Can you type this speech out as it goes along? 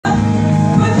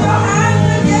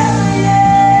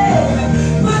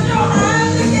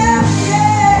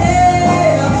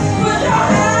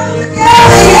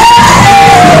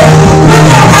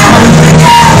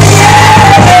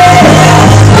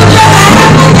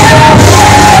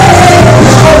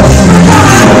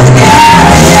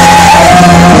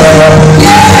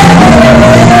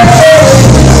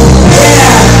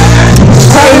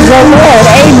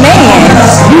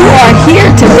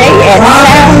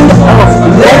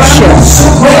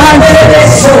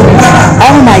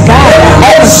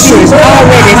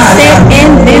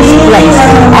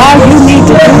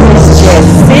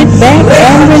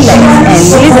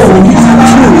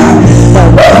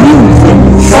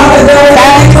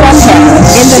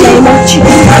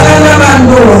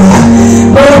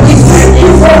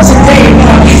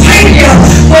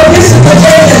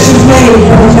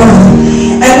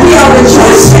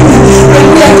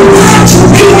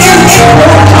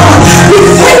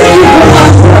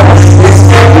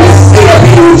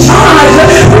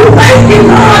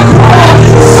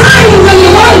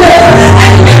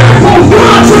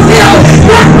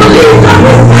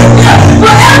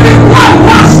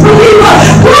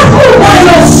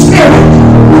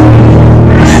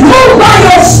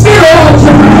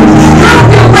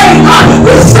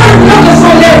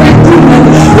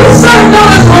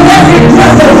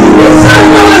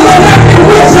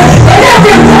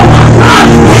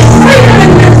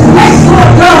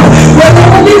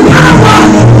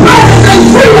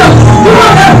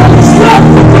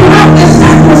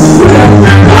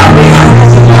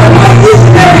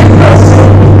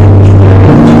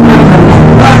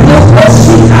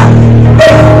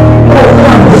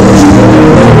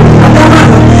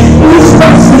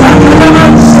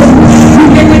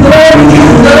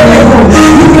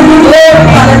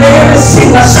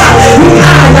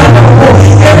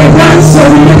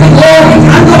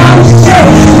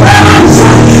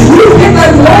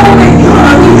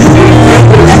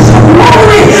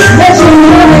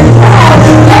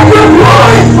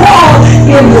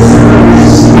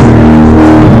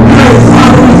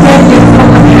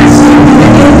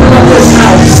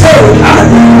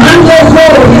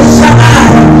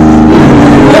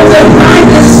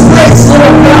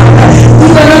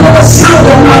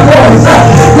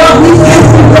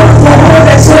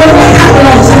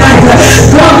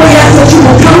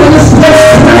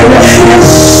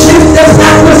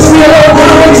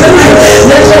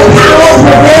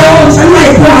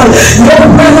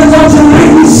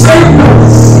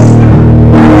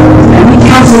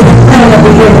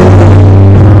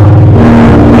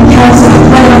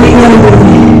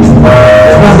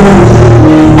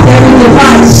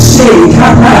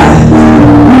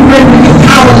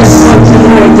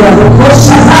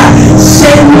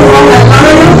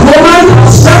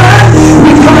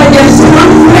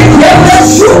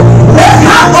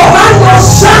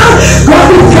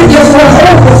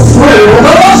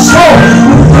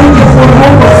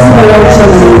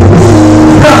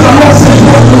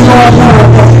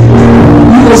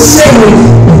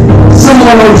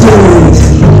tonight.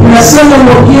 That someone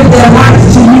will give their life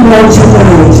to you on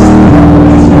tonight.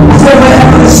 So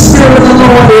wherever the Spirit of the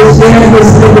Lord is, there is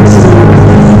liberty.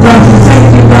 God, we thank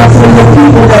you, God, for the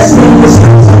people that's in this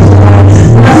house tonight.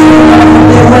 Bless them, God, from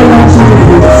their way unto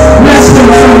you. Bless them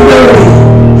from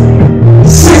 30,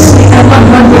 60, and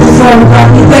 100 from God.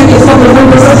 We thank you for the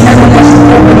windows of heaven that's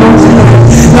open on tonight.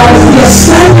 God, if we are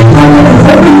standing under the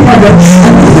open heaven,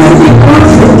 and we thank you, God,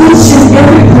 for each and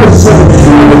every person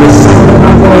under the sound of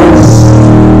my voice.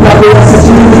 God, we ask that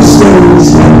you do these things.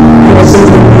 And I say,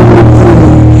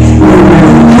 amen.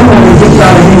 Come on and give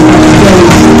God a hand.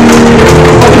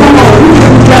 Oh, come on. You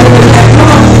can do better than that. Come on.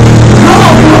 Come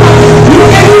on, come on. You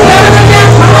can do better than that.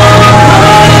 Come on.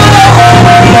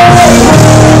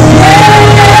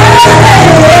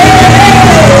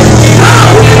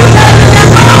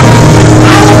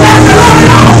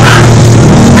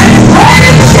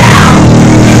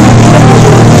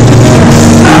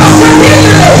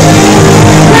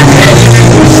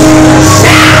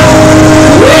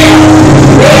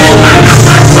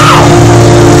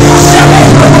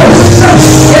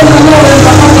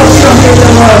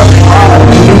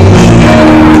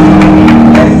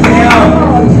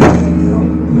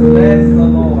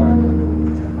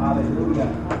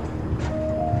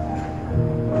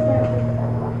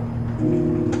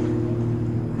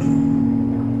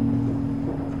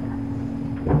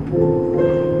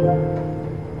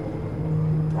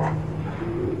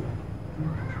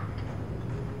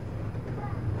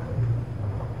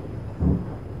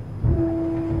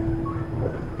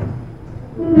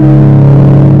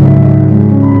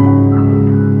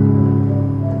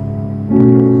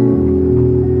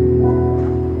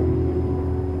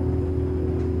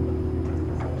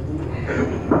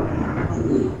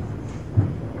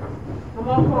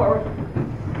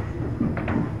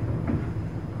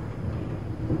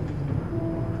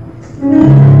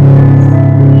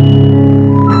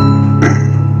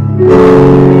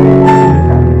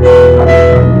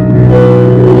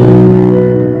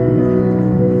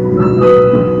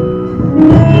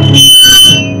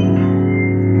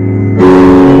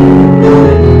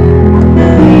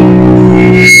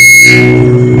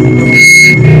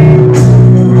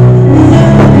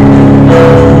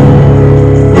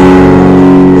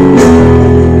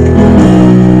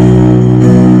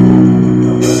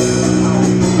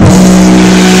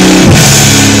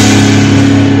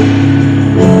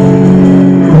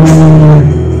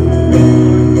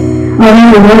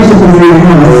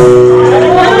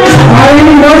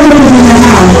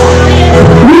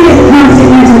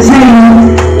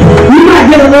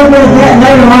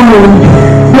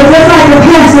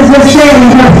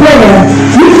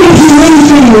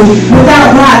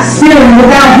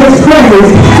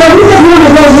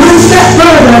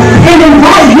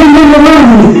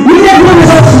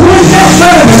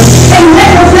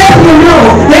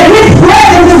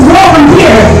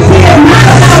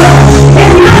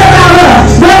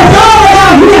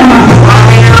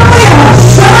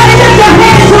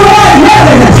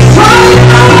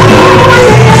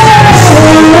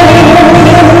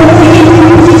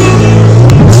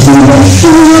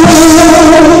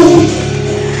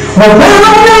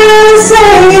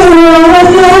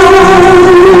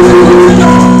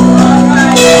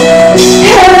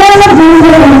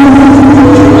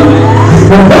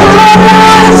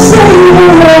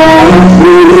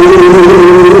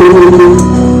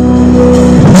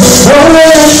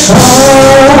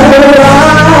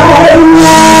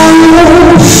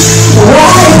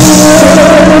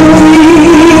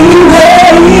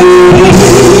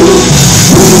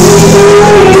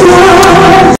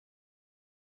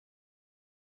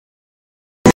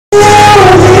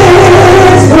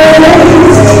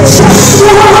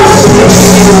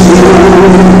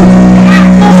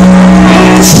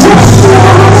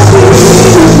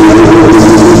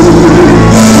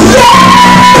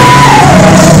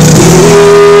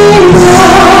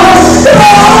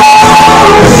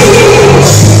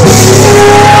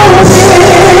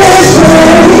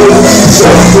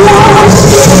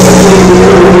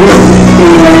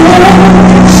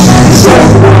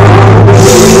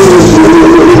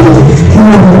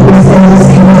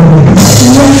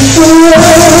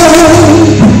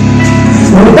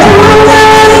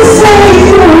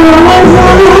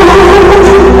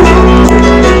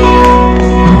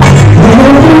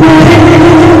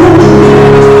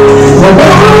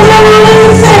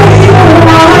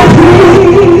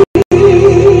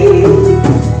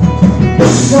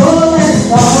 So let's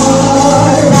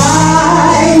start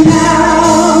right.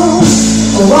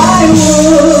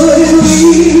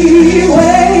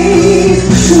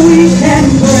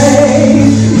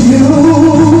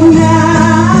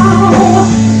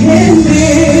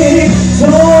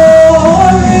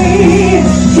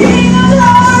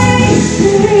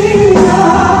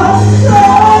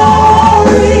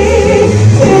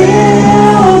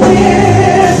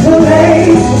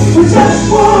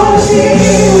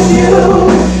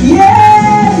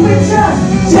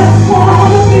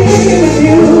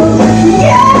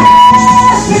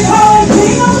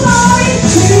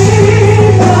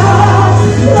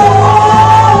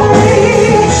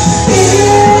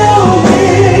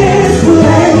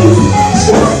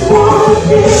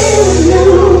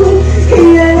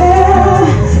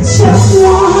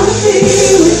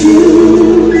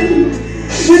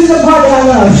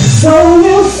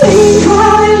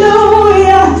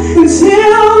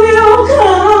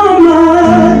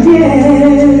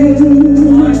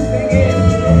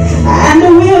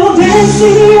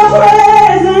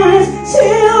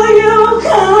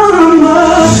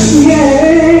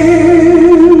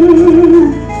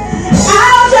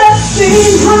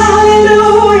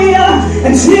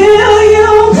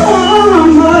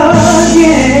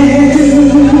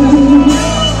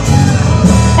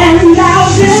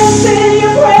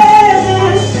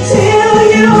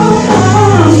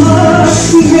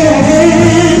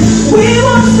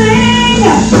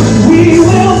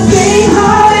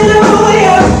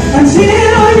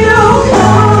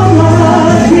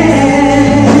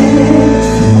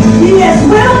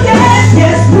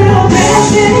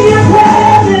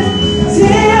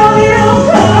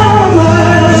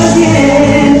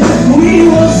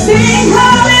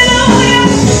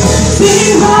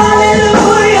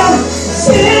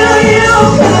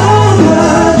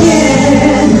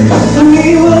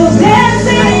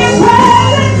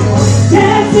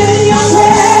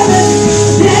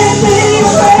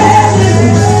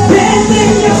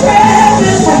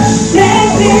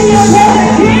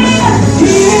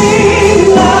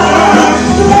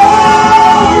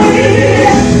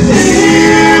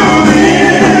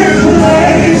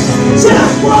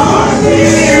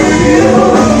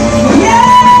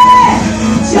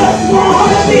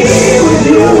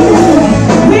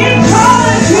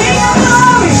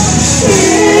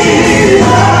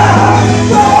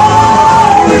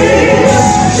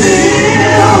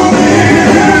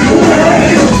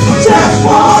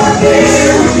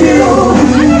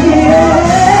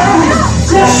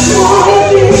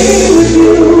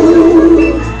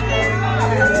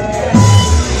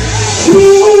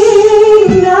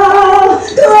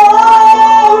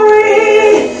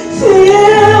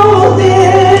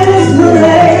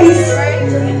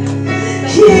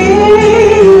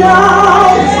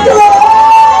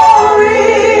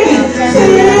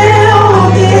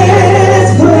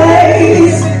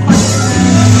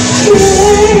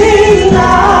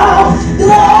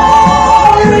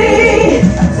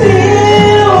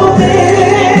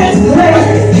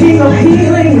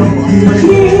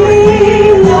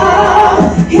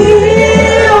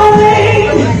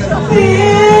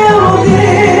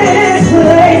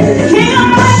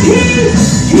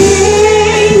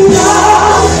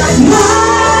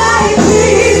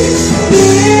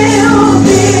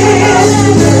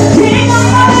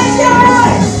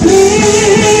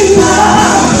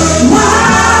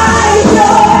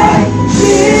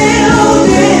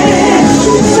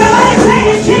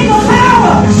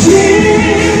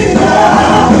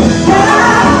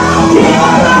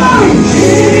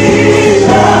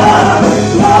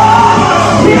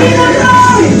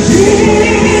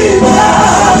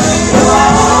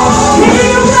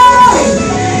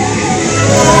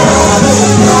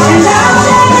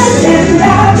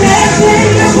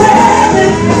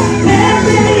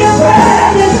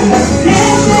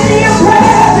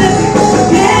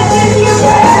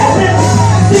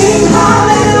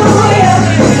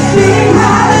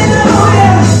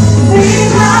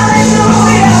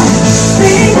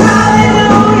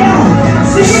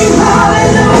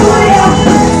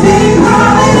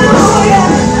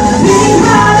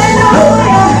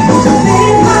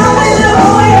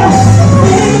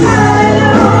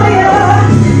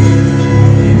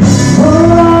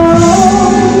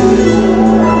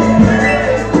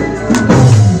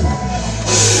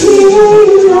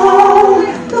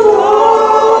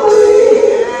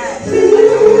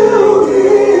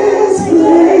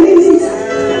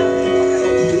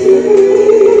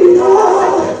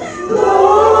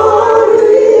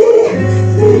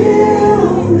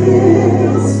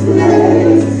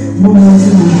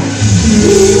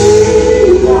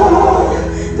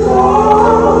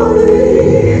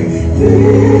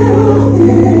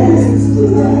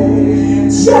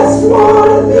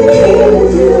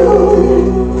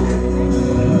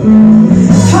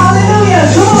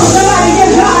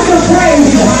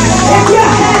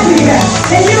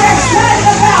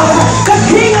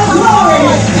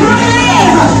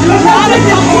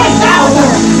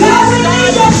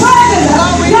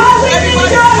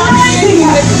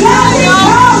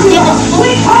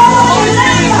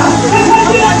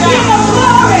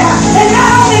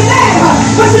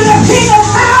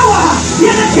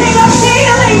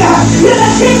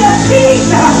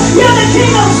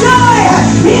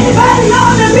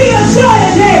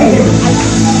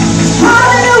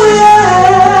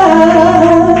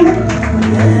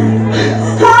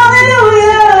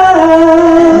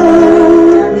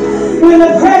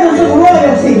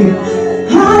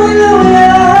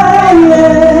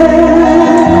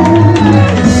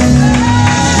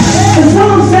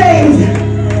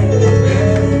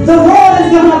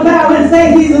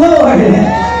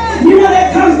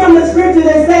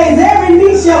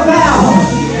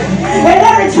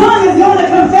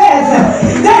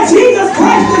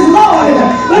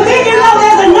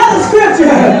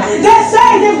 that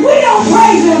says if we don't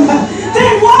praise him,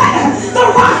 then what? The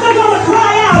rocks are going to cry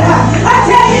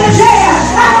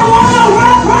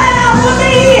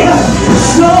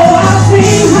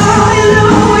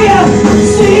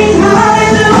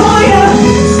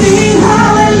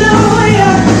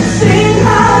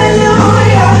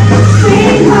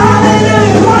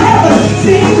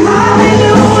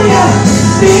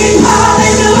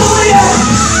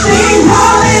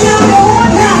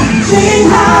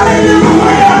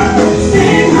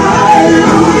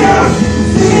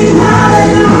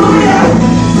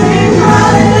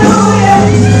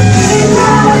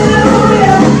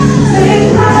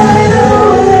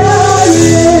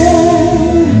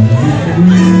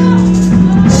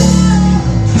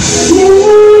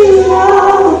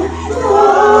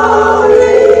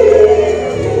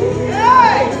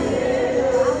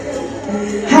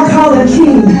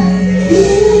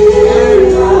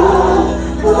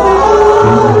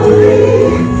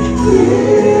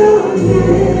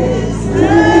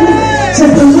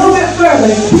the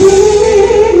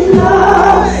King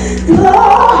of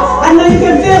Glory. I know you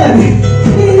can feel him.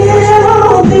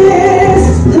 Feel this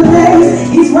place.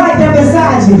 He's right there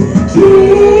beside you.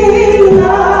 King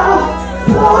of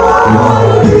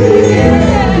Glory.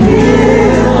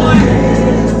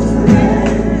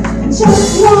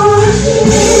 Just want to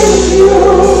feel you.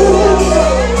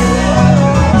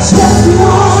 Just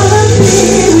want to be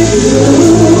with you.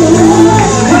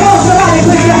 Come on, somebody,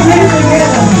 put your hands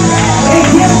together and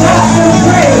give God some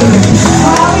praise.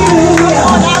 Hallelujah.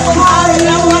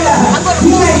 Hallelujah.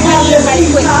 You may have your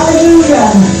seat. Hallelujah.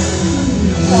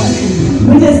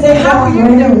 We just thank God for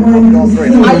everyone who's here.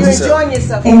 Are you enjoying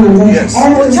yourself? And yes. As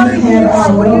we have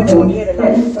our What are you doing welcome, here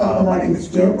tonight?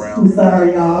 I'm sorry,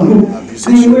 y'all.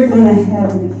 We're going to have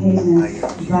an occasion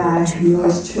by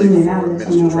yours truly, and I'll let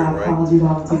you know why I called you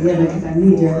all together because I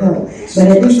need your help. But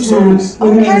at this time,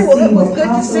 Okay, well, it was good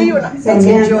to see you and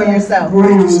enjoy yourself.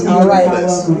 Brown, all right.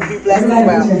 welcome. Be blessed as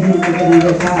well. Put your hands together and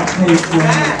give God praise for it.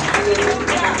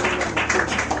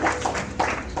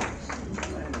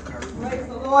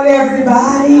 Lord,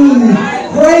 everybody.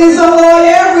 Praise the Lord,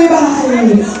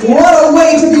 everybody. What a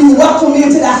way to be welcomed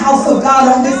into the house of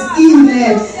God on this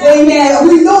evening. Amen.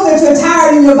 We know that you're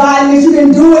tired in your body, that you've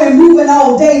been doing and moving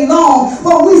all day long,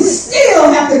 but we still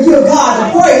have to give God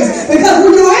the praise because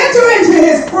when you enter into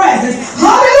his presence,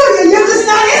 hallelujah, you're just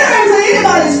not entering into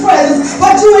anybody's presence,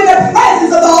 but you're in the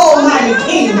presence of the Almighty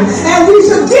King. And we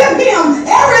should give him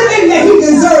everything that he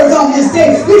deserves on this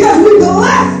day because we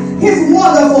bless his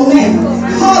wonderful name.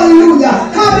 Hallelujah.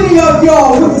 How many of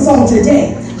y'all with us on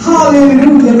today?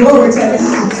 Hallelujah. Glory to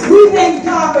God. We thank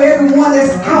God for everyone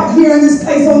that's out here in this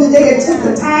place on today that took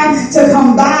the time to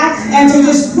come by and to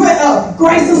just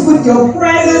grace us with your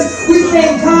presence. We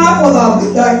thank God for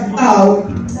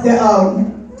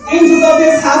the angels of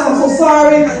this house. I'm so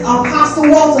sorry. Apostle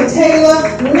Walter Taylor,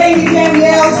 Lady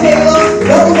Danielle Taylor,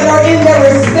 those that are in their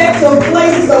respective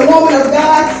places, the woman of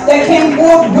God that came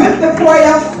forth with the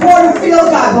prayer.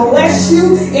 Porterfield, God bless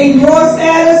you in your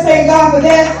status. Thank God for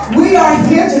that. We are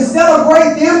here to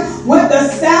celebrate them with the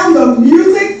sound of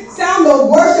music, sound of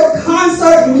worship,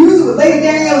 concert music with Lady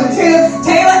Danielle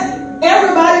Taylor.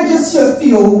 Everybody just should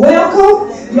feel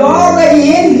welcome. You're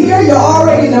already in here. You're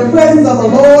already in the presence of the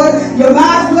Lord. You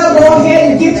might as well go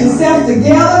ahead and get yourself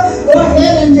together. Go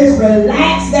ahead and just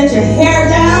relax. Let your hair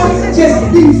down. Just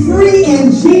be free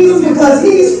in Jesus because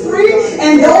he's free.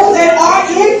 And those that are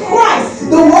in Christ,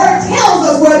 the word tells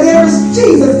us where there is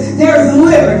Jesus, there is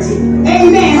liberty.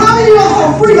 Amen. How many of us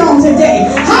are free on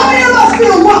today? How many of us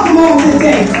feel welcome on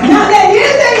today? Not that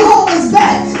anything holds us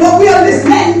back, but we are just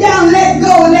letting down, let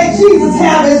go, and let Jesus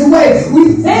have his way.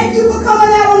 We thank you for coming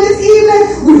out on this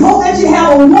evening. We hope that you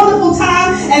have a wonderful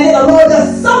time and that the Lord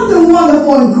does something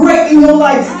wonderful and great in your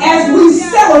life as we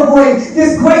celebrate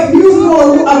this great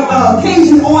musical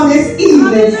occasion on this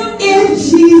evening. In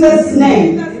Jesus'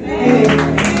 name.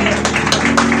 Amen.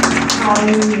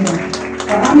 Hallelujah.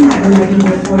 Well, I'm not going to be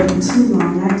before you too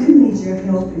long. I do need your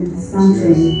help in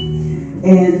something.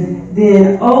 And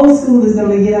then old school is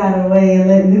going to get out of the way and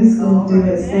let new school do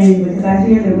its thing because I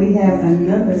hear that we have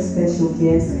another special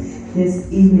guest this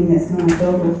evening that's going to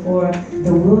go before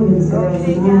the Williams girls,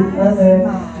 none other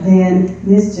than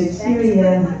Miss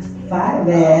Jakiria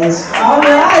Firebash. All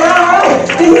right.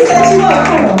 He set you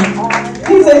up.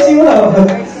 He set you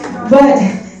up. But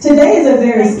today is a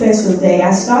very special day.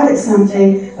 I started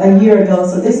something a year ago,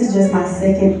 so this is just my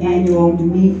second annual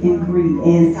meet and greet.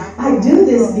 And I do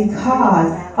this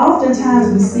because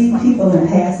oftentimes we see people in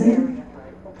passing.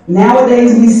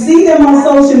 Nowadays, we see them on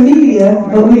social media,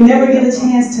 but we never get a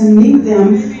chance to meet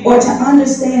them or to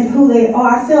understand who they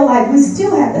are. I feel like we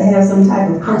still have to have some type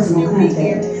of personal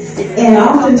contact. And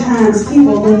oftentimes,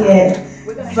 people look at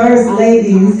first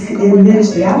ladies in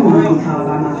ministry. I want to be called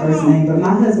by my first name, but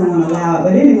my husband won't allow it.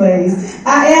 But anyways,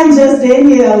 I am just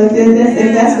Danielle, if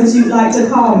that's what you'd like to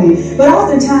call me. But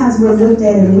oftentimes, we're looked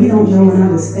at and we don't know and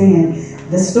understand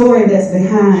the story that's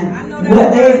behind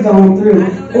what they've gone through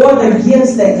or the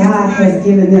gifts that God has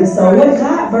given them. So what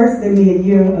God birthed in me a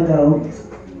year ago,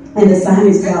 and the sign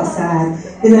is outside,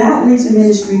 is an outreach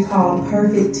ministry called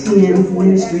Perfect 10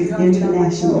 Ministries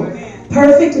International.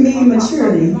 Perfect meaning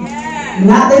maturity.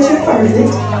 Not that you're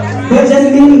perfect, but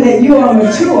just meaning that you are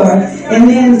mature. And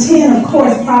then 10, of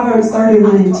course, Proverbs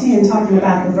 31 and 10, talking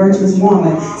about the virtuous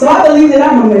woman. So I believe that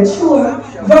I'm a mature,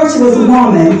 virtuous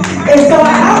woman. And so our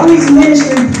outreach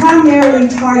ministry primarily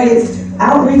targets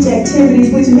outreach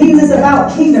activities, which means it's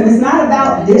about kingdom. It's not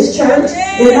about this church.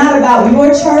 It's not about your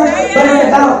church, but it's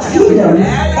about kingdom.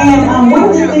 And one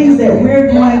of the things that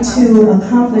we're going to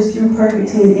accomplish through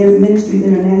Perfect 10 Ministries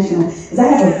International is I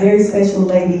have a very special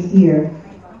lady here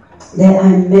that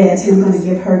I met. I'm going to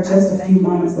give her just a few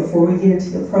moments before we get into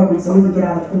the program so we can get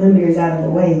all the preliminaries out of the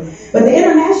way. But the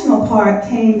international part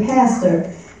came,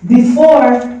 Pastor,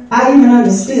 before I even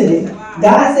understood it.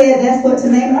 God said that's what to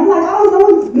name it. I'm like, I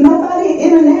don't know nobody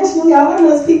internationally. All I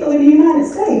know is people in the United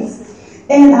States.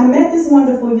 And I met this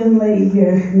wonderful young lady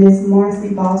here, Miss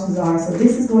Marcy Baltazar. So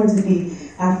this is going to be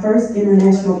our first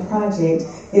international project,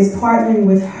 is partnering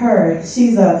with her.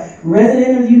 She's a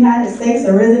resident of the United States,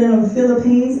 a resident of the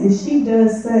Philippines, and she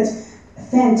does such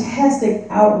fantastic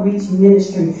outreach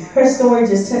ministry. Her story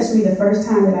just touched me the first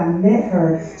time that I met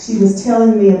her. She was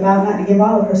telling me about, not to give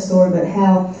all of her story, but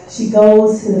how she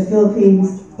goes to the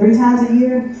Philippines 3 times a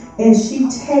year, and she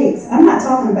takes, I'm not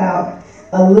talking about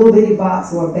a little bitty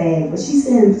box or a bag, but she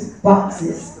sends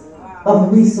boxes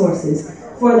of resources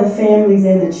for the families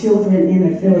and the children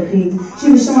in the Philippines.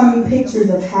 She was showing me pictures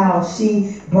of how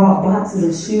she brought boxes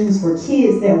of shoes for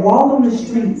kids that walk on the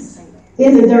streets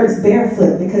in the dirt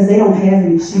barefoot because they don't have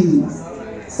any shoes.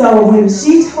 So when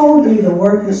she told me the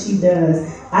work that she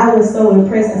does, I was so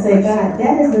impressed. I said, God,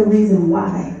 that is the reason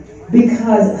why.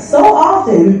 Because so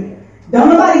often, don't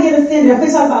nobody get offended. I'm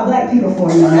talking about black people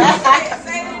for a minute.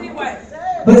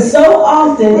 But so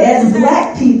often, as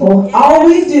black people, all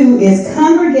we do is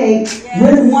congregate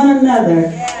with one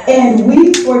another, and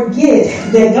we forget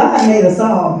that God made us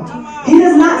all. He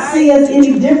does not see us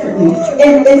any differently.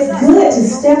 And it's good to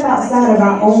step outside of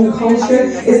our own culture.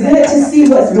 It's good to see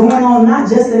what's going on, not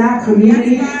just in our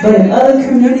community, but in other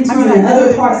communities and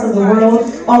other parts of the world.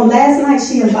 On last night,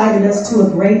 she invited us to a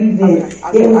great event.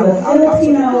 It was a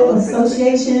Filipino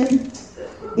Association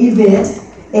event,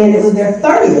 and it was their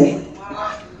 30th.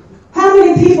 How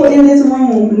many people in this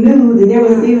room knew that there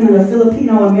was even a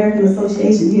Filipino-American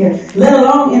Association here, let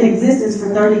alone in existence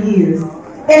for 30 years?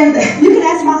 And you can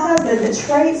ask my husband, the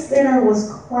Trade Center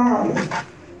was crowded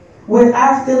with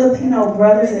our Filipino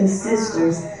brothers and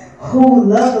sisters who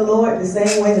love the Lord the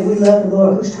same way that we love the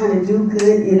Lord, who's trying to do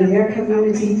good in their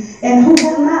community, and who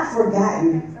have not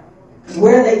forgotten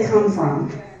where they come from.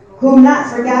 Who have not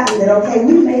forgotten that, okay,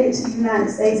 we made it to the United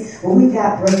States, but we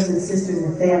got brothers and sisters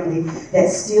and family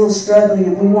that's still struggling,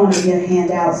 and we want to be a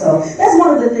handout. So that's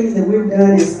one of the things that we've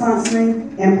done is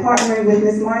sponsoring and partnering with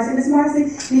Miss Marcy. Miss Marcy,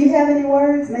 do you have any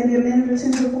words? Maybe a minute or two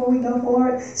before we go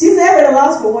forward? She's never at a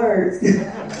loss for words.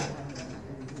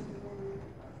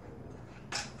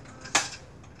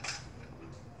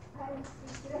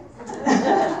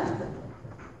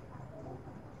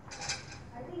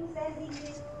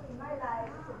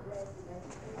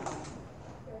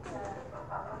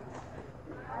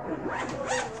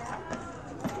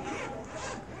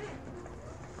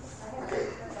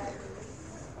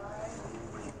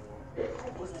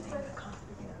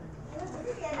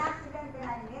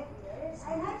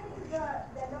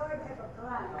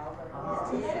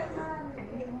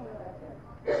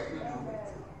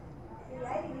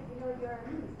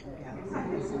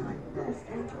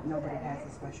 Nobody has a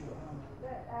special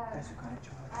kind of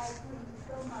charge. I thank you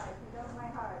so much with all my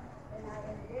heart, and I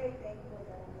am very thankful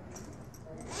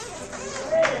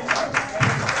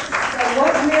So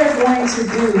what we're going to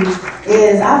do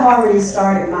is, I've already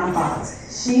started my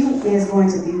box. She is going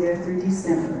to be there through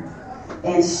December.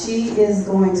 And she is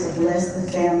going to bless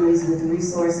the families with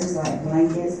resources like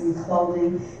blankets and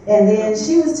clothing. And then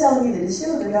she was telling me that the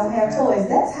children don't have toys.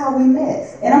 That's how we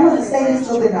met. And I'm going to say this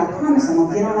a little bit, and I promise I'm going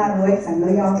to get on out of the way because I know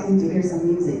y'all came to hear some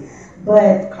music.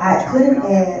 But I put an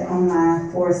ad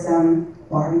online for some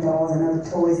Barbie dolls and other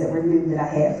toys that were new that I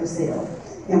had for sale.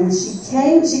 And when she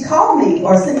came, she called me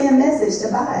or sent me a message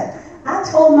to buy it. I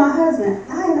told my husband,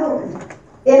 I ain't open.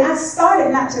 And I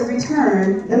started not to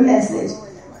return the message.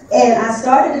 And I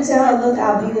started to tell her, look,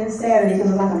 I'll be there Saturday because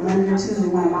it was like a Monday or Tuesday,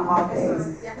 one of my off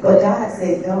days. But God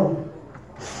said, go.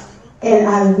 And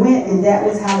I went, and that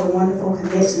was how the wonderful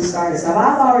connection started. So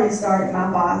I've already started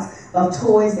my box of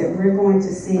toys that we're going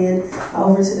to send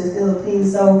over to the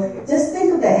Philippines. So just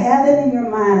think of that. Have that in your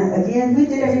mind. Again, we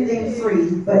did everything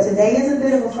free, but today is a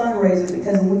bit of a fundraiser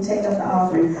because when we take up the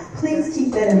offering, please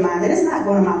keep that in mind. That it's not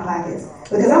going to my pockets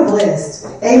because I'm blessed.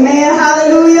 Amen.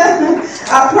 Hallelujah.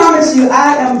 I promise you,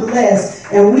 I am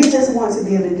blessed. And we just want to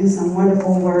be able to do some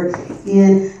wonderful work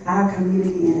in our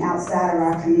community and outside of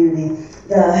our community.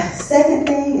 The second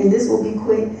thing, and this will be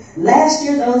quick, last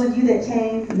year, those of you that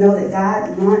came know that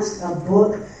God launched a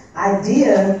book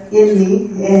idea in me,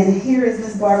 and here is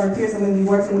Miss Barbara Pierce. I'm going to be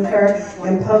working with her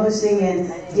and publishing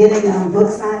and getting book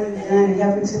signing done and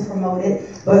helping to promote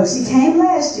it. But she came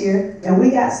last year, and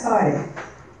we got started.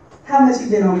 How much you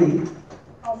been on me?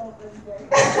 Almost this day.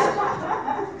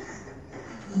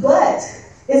 But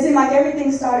it seemed like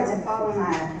everything started to fall in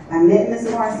line. I met Miss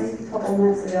Marcy a couple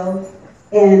months ago.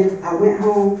 And I went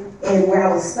home and where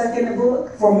I was stuck in the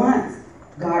book for months,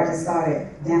 God just started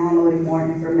downloading more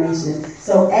information.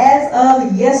 So as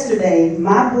of yesterday,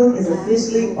 my book is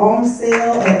officially on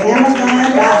sale at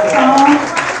Amazon.com.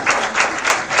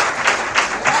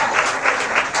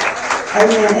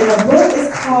 Amen. And the book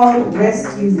is called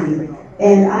Rescue Me.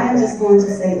 And I am just going to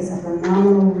say it's a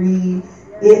phenomenal read.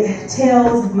 It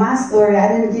tells my story. I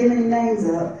didn't give any names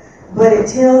up, but it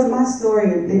tells my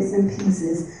story in bits and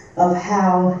pieces of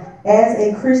how, as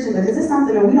a Christian, because it's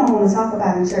something that we don't want to talk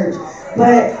about in church,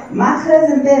 but my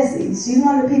cousin Bessie, she's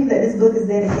one of the people that this book is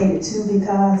dedicated to,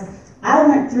 because I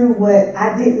went through what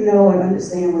I didn't know and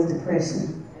understand was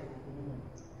depression.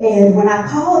 And when I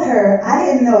called her, I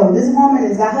didn't know this woman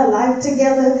has got her life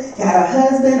together, got a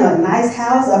husband, a nice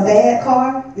house, a bad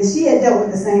car, and she had dealt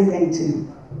with the same thing too.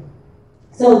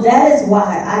 So that is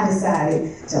why I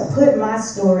decided to put my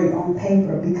story on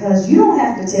paper, because you don't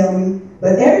have to tell me,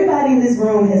 but everybody in this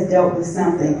room has dealt with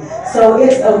something. So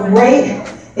it's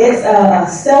a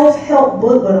self-help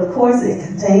book, but of course it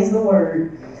contains the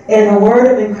word. And a word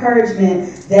of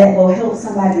encouragement that will help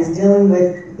somebody who's dealing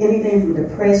with anything from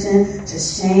depression to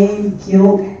shame,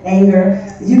 guilt, anger.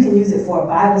 You can use it for a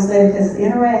Bible study because it's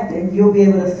interactive. You'll be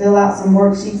able to fill out some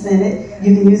worksheets in it.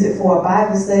 You can use it for a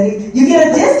Bible study. You get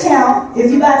a discount if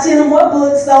you buy 10 or more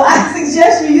books. So I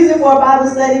suggest you use it for a Bible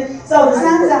study. So the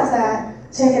sign is outside.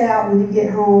 Check it out when you get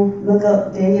home. Look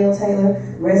up Danielle Taylor,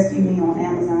 Rescue Me on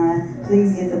Amazon.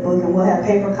 Please get the book, and we'll have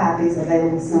paper copies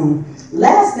available soon.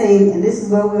 Last thing, and this is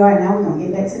where we are now, we're going to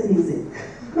get back to the music.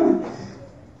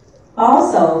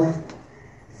 Also,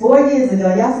 4 years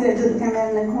ago, y'all see that dude that came out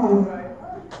in that corner?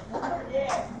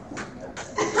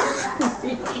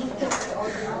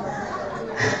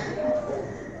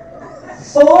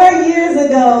 4 years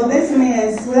ago, this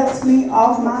man swept me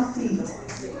off my feet.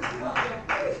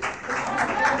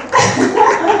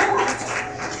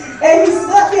 And he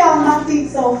swept me off my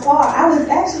feet so far. I was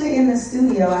actually in the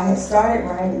studio. I had started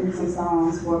writing some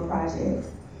songs for a project.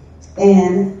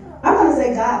 And I'm going to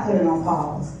say God put it on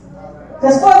pause.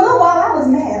 Because for a little while I was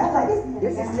mad. I was like,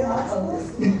 this is still on pause.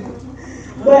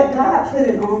 But God put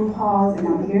it on pause, and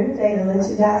I'm here today to let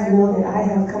you guys know that I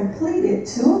have completed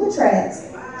 2 of the tracks.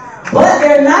 But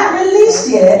they're not released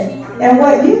yet. And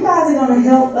what you guys are going to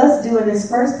help us do in this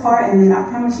first part, and then I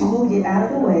promise you we'll get out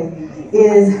of the way,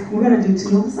 is we're going to do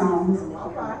 2 of the songs.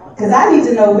 Because I need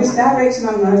to know which direction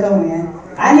I'm going to go in.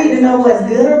 I need to know what's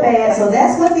good or bad, so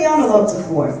that's what the envelopes are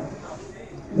for.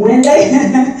 When they,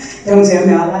 don't tell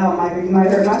me out loud, Michael, you might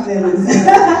hurt my feelings.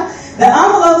 The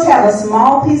envelopes have a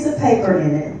small piece of paper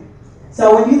in it.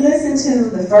 So when you listen to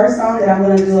the first song that I'm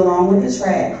going to do along with the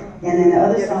track, and then the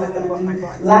other song I'm going to do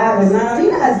live with none of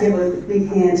you guys, give a big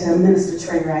hand to Minister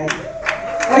Trey Wright.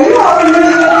 Are you all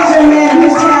familiar with this young man and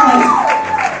his talent?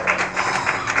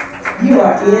 You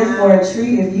are in for a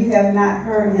treat if you have not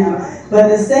heard him. But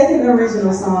the second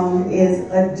original song is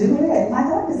a duet. My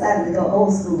God decided to go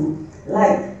old school.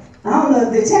 Like, I don't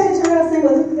know, did Tammy Terrell sing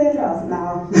with Luther Vandross?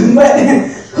 No. But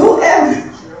whoever.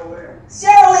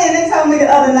 Cheryl Lynn, they told me the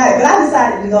other night, but I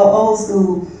decided to go old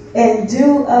school and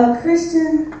do a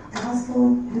Christian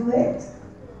gospel duet.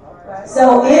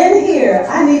 So in here,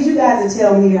 I need you guys to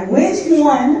tell me which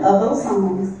one of those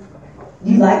songs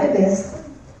you like the best.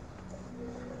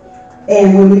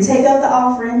 And when we take up the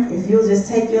offering, if you'll just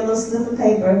take your little slip of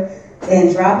paper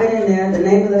and drop it in there. The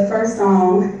name of the first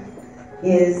song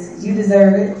is You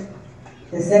Deserve It.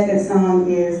 The second song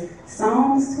is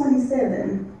Psalms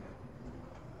 27.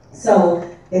 So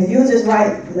if you'll just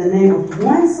write the name of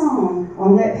one song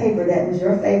on that paper that was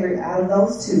your favorite out of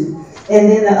those 2.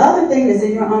 And then the other thing that's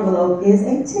in your envelope is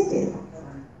a ticket.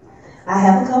 I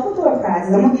have a couple door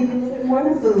prizes. I'm going to give you a little bit more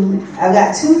than food. I've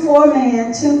got 2 for a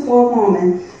man, 2 for a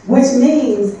woman, which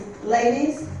means,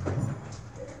 ladies,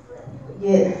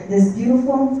 get this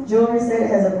beautiful jewelry set. It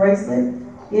has a bracelet,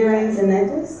 earrings, and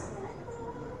necklace.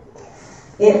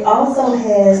 It also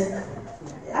has,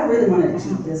 I really wanted to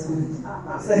keep this one.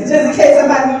 So just in case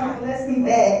somebody wants to bless me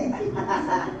back.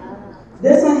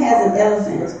 This one has an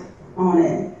elephant on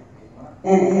it.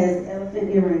 And it has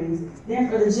elephant earrings. Then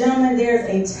for the gentleman, there's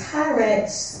a tie rack,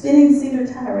 spinning cedar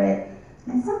tie rack,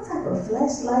 and some type of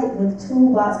flashlight with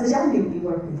toolbox, because y'all need to be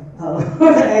working. Oh,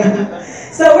 okay.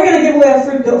 So we're going to give away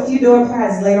a few door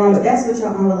prizes later on, but that's what your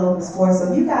envelope is for.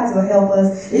 So you guys will help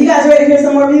us. Are you guys ready to hear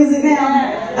some more music now?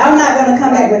 I'm not going to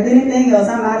come back with anything else.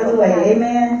 I'm out of the way.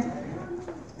 Amen?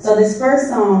 So this first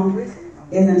song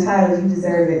is entitled You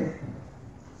Deserve It.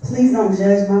 Please don't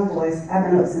judge my voice. I've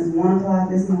been up since 1 o'clock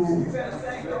this morning.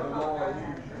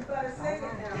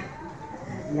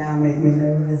 Y'all make me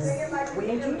nervous.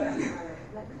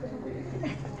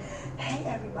 Hey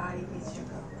everybody, it's your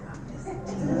girl.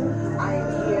 I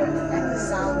am here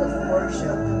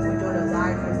worship. We're doing a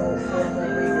live remote for the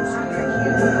readers here.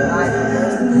 We're live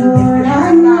remote. If you Lord, I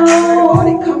have not heard about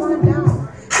it, know come on down.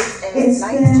 it's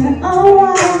At been 19 a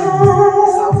while.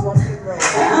 South Lumpkin Road,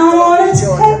 I want to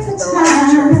Georgia, take the the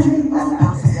Life Church of time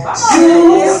Apostle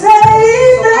to say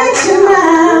thank you now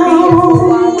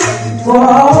for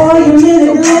all your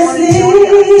many blessings.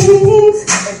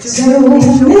 Too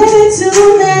many to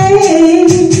name.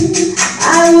 I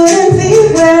wouldn't be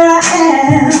where I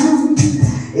am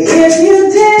if you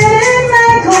didn't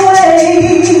make a way.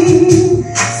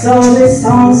 So this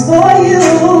song's for you.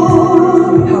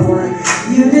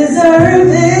 You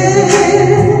deserve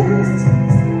it.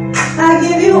 I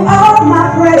give you all my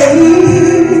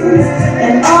praise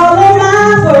and all of my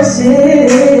worship.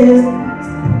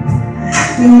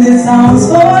 This song's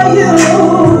for you.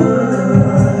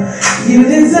 You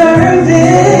deserve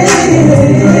it.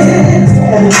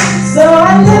 So I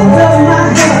lift up my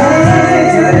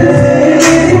hands and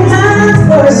give you my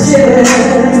worship.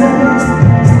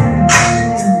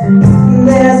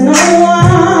 There's no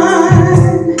one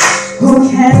who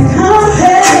can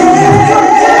compare.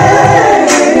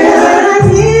 I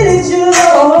needed you,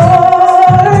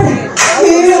 Lord.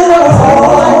 You were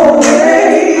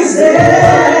always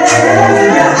there.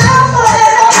 You're Alpha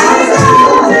and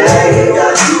Omega,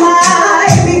 my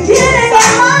beginning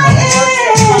and my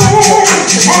end.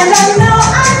 And I know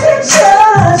I can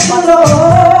trust you,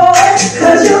 Lord,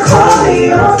 'cause you call me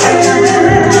your friend.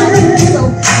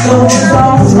 So this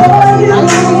song's for you.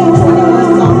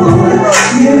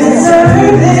 You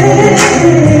deserve it.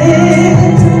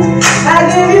 I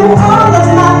give you all of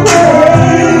my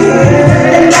praise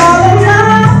and all of my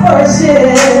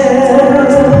worship.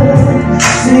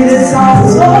 See, this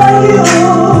song's for you.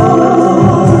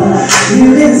 You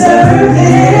deserve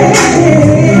it.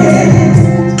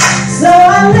 So I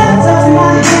lift up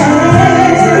my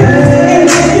hands and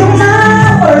give you my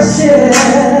worship.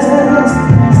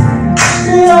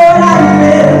 Lord, I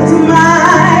lift my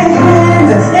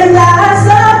hands and I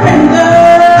surrender.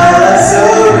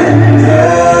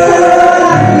 Lord,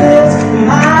 I lift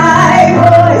my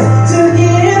voice to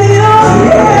give you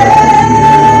praise.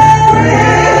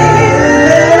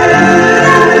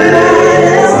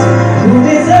 Who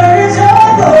deserves your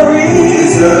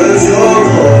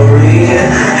glory?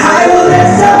 I will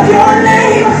lift up your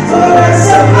name for the rest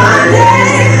of my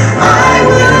days. I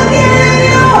will give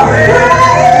you praise.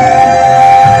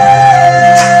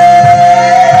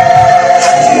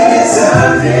 You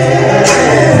deserve it.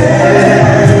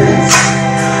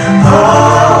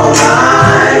 All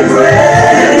my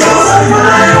praise, all of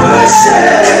my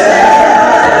worship.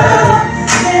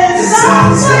 This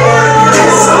song's for you.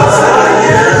 This song's for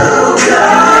you. You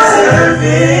deserve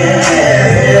it.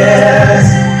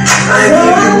 I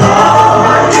give you all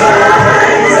my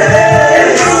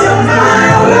praise, all of my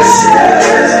worship.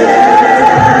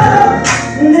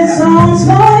 This song's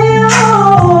for you.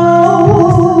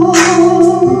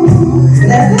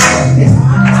 That's it.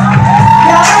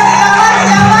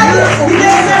 You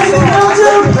guys know what we're going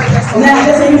to? Now,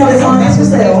 just so you know, this song is for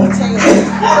sale.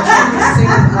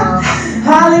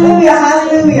 Hallelujah,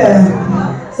 hallelujah.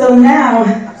 So now,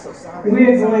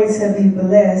 we're going to be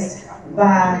blessed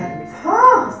by,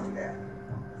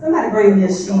 somebody bring me a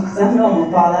sheet, because I know I'm going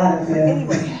to fall out of here.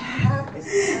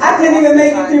 I couldn't even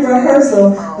make it through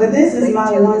rehearsal, but this is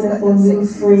my wonderful new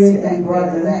friend and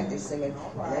brother.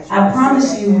 I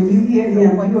promise you, when you hear him,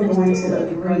 you are going to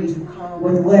agree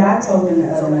with what I told him the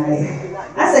other night.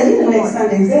 I said, "You're the next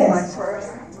Sunday's best."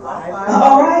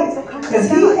 All right, because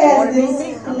he has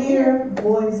this clear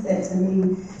voice that to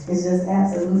me is just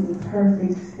absolutely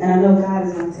perfect, and I know God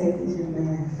is going to take this young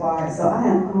man far. So I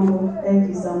am humble. Thank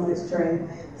you so much, Trey,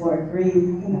 for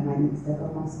agreeing. I think I might need to step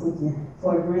up on squeaky.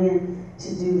 For agreeing to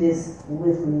do this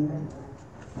with me.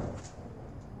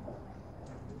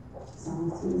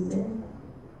 Psalm 27.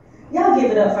 Y'all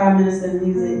give it up for our minister of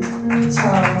music,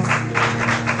 Charles.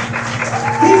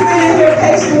 He's been in here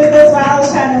patient with us while I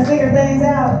was trying to figure things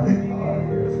out.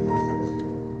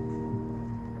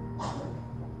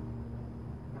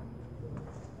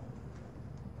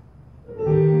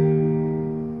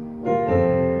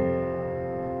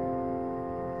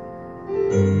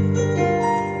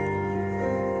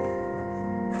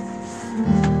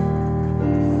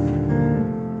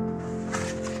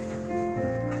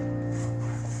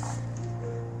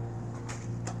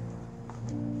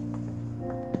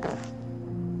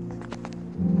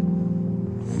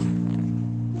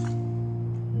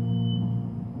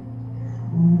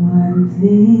 One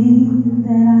thing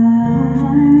that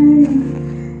I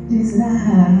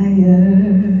desire,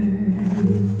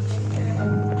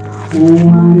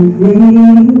 one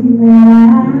thing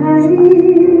that I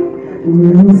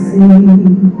will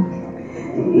seek,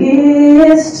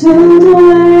 is to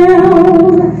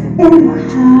dwell in the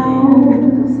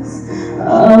house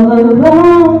of the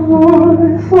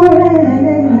Lord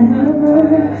forever,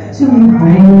 to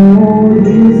behold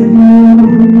His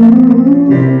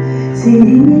beauty.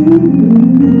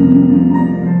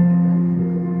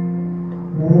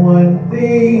 One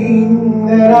thing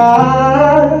that I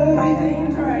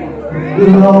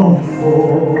long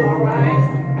for,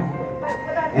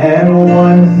 and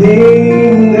one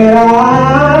thing that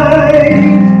I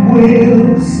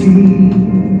will see,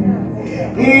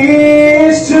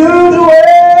 is to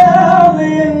dwell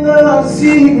in the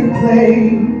secret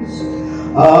place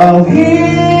of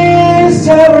His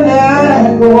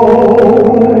tabernacle,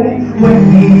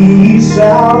 when He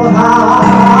shall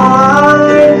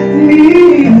hide me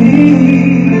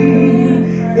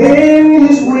in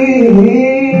His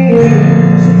wings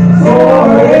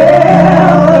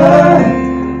forever.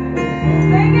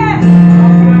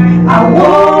 I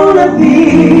wanna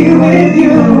be with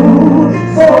you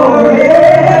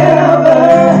forever.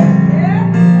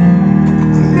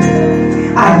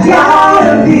 I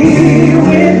gotta be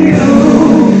with you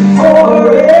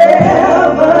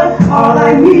forever. All I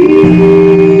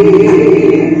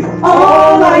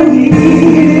need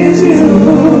is you.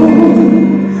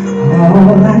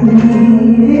 All I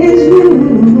need is you.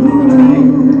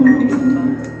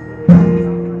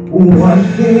 One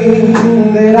thing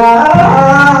that I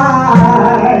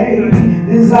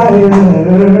desire,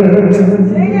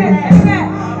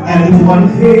 and one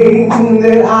thing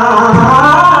that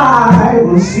I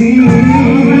will see.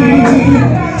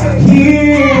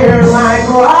 Hear my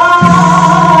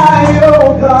cry,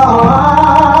 oh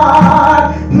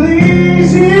God,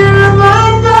 please hear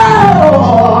my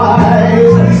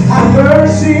voice.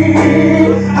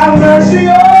 Have mercy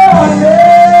on me.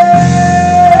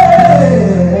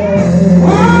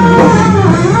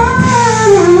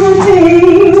 One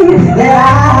thing that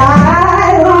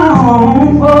I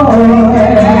long for,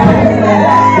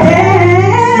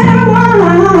 and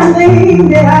one thing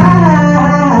that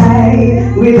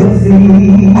I will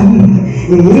see,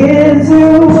 is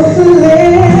to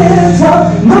lift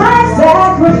up my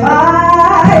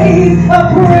sacrifice of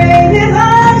praises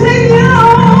unto you.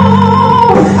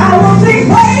 I will sing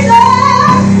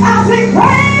praises, I'll sing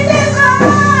praises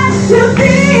unto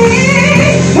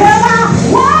thee, 'cause I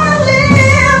want to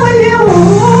live with you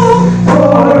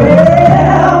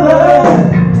forever.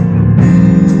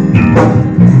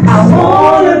 I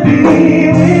want to be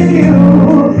with you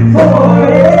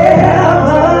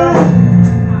forever.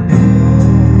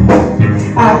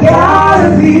 I gotta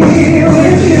be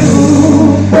with you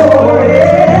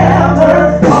forever.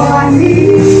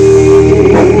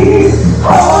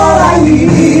 All I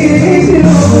need is you.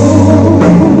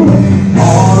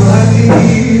 All I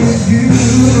need is you.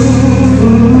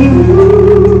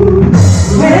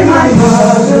 When my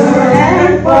mother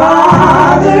and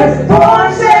father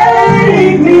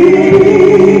forsake me,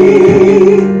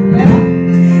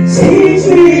 teach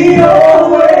me your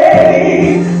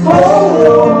way, oh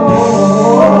Lord.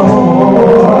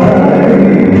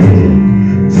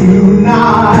 Do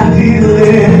not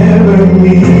deliver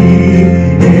me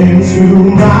into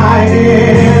my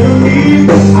enemies.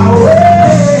 I wait,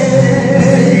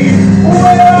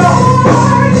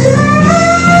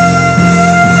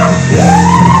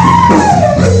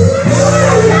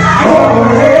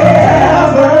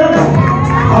 forever.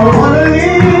 I want to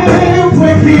live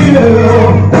with you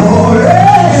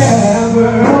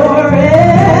forever.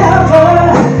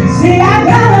 See, I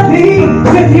gotta be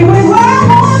with you and where I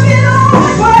want to be,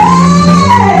 Lord,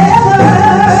 forever.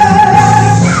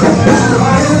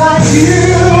 Somebody like you,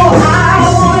 I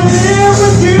want to live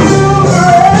with you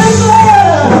forever.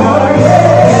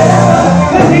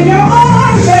 'Cause in your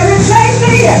arms there is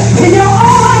safety, in your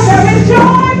arms there is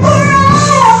joy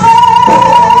forever.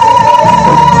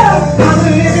 I'm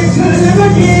living to live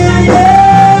again, yeah,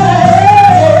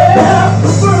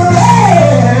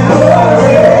 forever.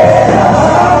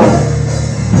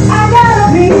 I gotta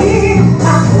be, I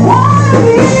wanna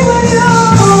be with you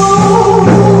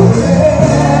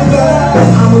forever.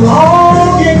 I'm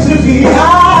longing to be, I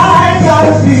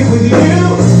gotta be with you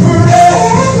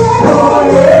forever.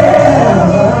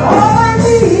 All I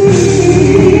need is you.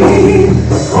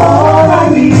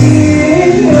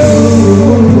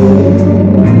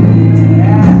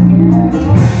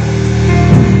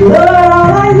 Lord,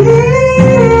 all I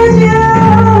need is you.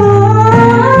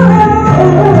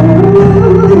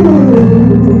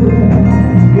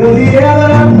 You're the air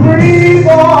that I breathe,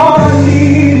 all I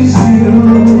need is you.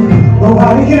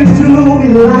 Nobody can do me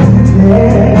like you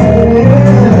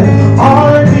can.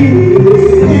 All I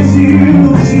need is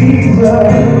you,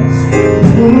 Jesus.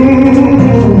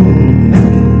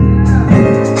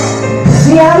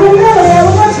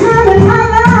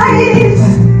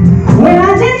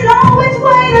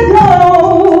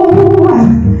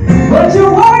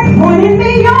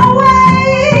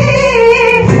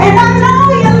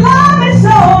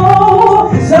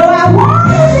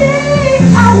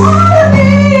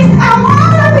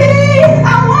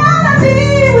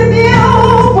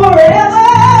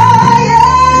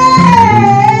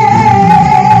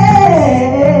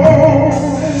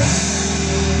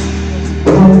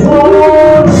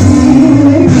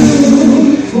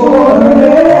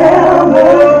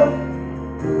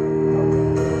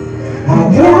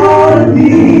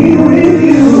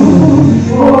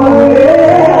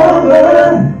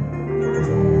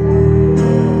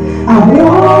 I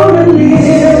want to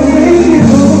live with you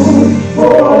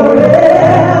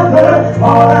forever.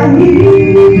 All I need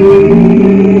is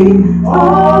you.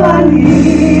 All I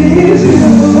need is you.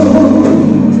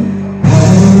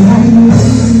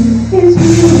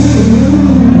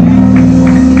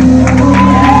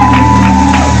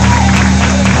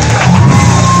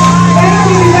 Thank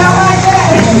you, y'all like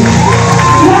that?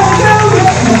 Let's do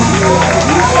it.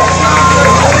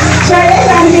 Sure, they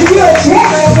trying to get you a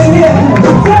check up in here.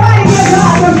 Somebody give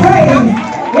God some praise.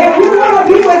 If you want to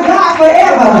be with God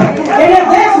forever, and if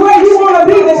that's where you want to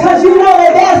be because you know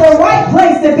that there's a right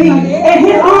place to be, and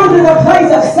His arms is a place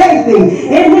of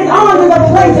safety, and His arms is a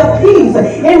place of peace,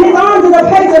 and His arms is a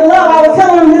place of love. I was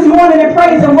telling him this morning in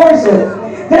praise and worship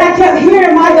that I kept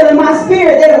hearing, Michael, in my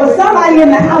spirit that it was somebody in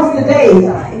the house today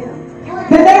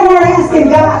that they weren't asking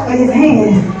God for His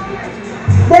hand.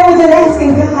 They were just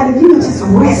asking God if you would just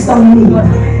rest on me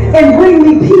and bring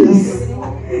me peace.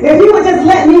 If you would just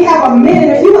let me have a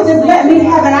minute, if you would just let me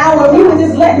have an hour, if you would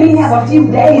just let me have a few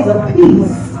days of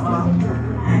peace.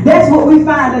 That's what we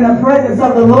find in the presence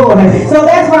of the Lord. So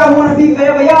that's where I want to be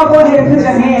forever. Y'all go ahead and put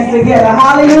your hands together.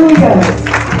 Hallelujah.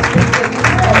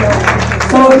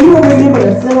 So if you will remember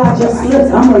to fill out your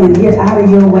slips, I'm going to get out of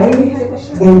your way.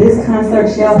 And this concert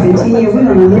shall continue. We're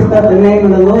going to lift up the name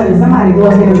of the Lord. And somebody go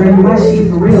ahead and bring my sheet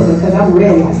for real because I'm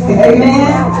ready.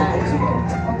 Amen.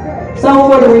 So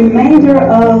for the remainder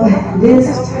of this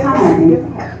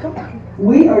time,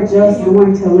 we are just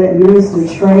going to let Minister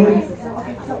Trey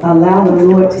allow the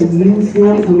Lord to use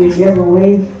him in whichever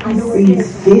way He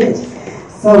sees fit.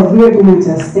 So we're going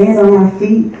to stand on our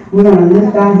feet. We're going to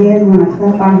lift our hands. We're going to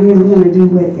clap our hands. We're going to do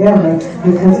whatever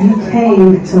because we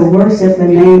came to worship the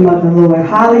name of the Lord.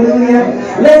 Hallelujah.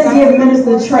 Let's give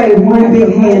Minister Trey one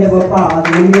big hand of applause.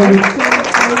 Amen.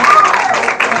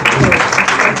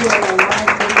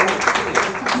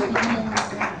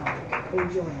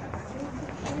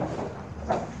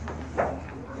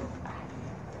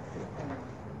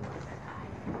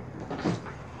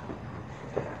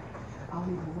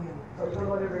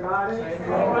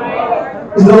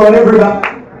 Praise the Lord, everybody.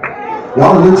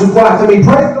 Y'all a little too quiet for me.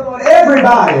 Praise the Lord,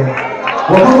 everybody.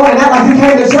 Well, come on and act like you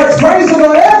came to church. Praise the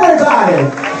Lord, everybody.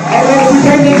 And then if you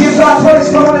came to give God praise,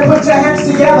 come on and put your hands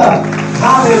together.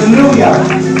 Hallelujah.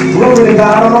 Glory to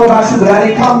God. I don't know about you, but I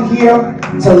didn't come here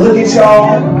to look at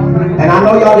y'all. And I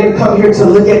know y'all didn't come here to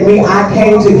look at me. I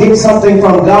came to get something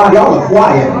from God. Y'all are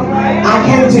quiet. I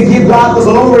came to give God the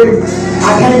glory.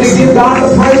 I came to give God the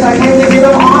praise. I came to give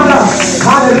Him honor.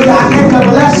 Hallelujah. I came to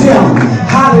bless Him.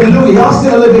 Hallelujah. Y'all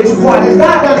still a little bit too quiet. Has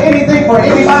God done anything for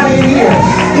anybody in here?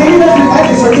 Can you just do that,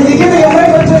 sir? Can you give me a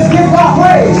favor? Just give God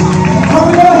praise. Can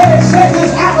we go ahead and set this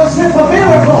atmosphere for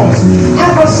miracles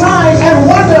and for signs and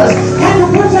wonders? Can you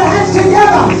put your hands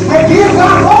together and give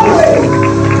God glory?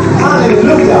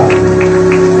 Hallelujah.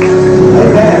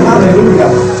 Amen.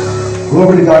 Hallelujah.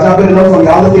 Glory to God. Y'all better know from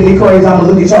y'all look at me crazy. I'm going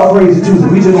to look at y'all crazy too.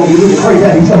 So we just going to be looking crazy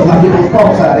at each other like get those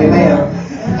calls out. Amen.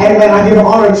 Amen. I give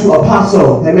honor to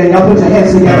Apostle. Amen. Y'all put your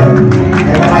hands together.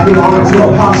 Amen. I give honor to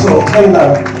Apostle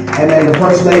Taylor. Amen. The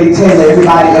First Lady Taylor.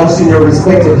 Everybody else in your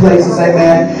respective places.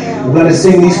 Amen. We're going to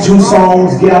sing these two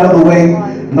songs. Get out of the way.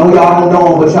 No, y'all don't know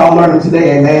them, but y'all learn them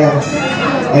today. Amen.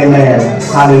 Amen.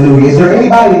 Hallelujah. Is there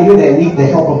anybody in here that need the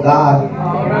help of God?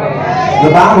 The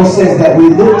Bible says that we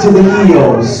look to the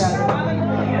hills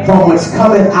from which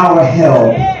cometh our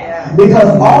help. Because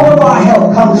all of our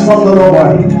help comes from the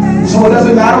Lord. So it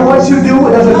doesn't matter what you do.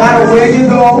 It doesn't matter where you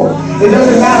go. It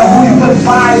doesn't matter who you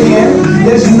confide in.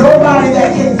 There's nobody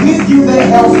that can give you the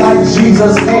help like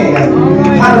Jesus can.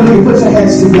 Hallelujah. Put your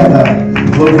hands together.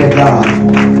 Glory to God.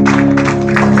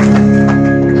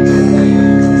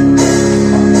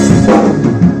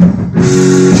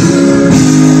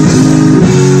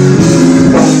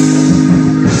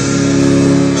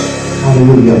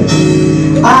 Hallelujah.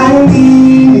 I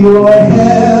need your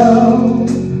help.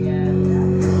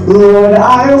 Lord,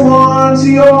 I want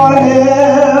your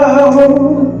help.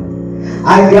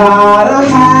 I gotta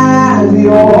have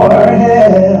your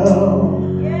help.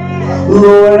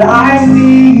 Lord, I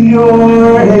need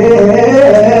your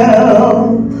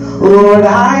help. Lord,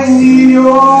 I need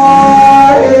your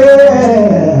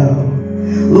help.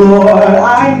 Lord,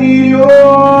 I need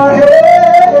your help.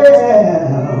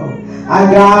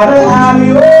 I gotta have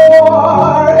your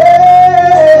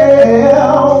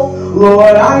help.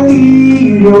 Lord, I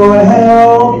need your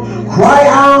help. Cry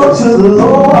out to the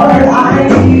Lord, I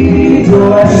need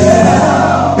your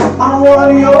help. I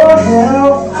want your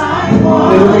help. I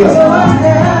want your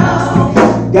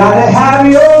help. Gotta have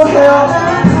your help.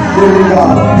 Here we go.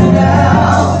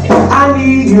 I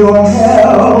need your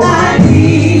help. I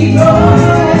need your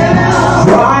help.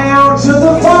 Cry out to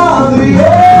the Father.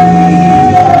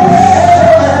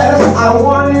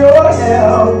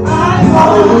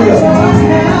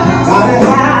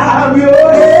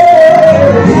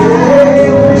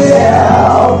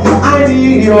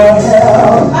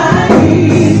 help. I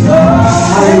need your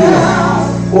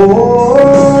help.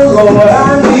 Oh, Lord,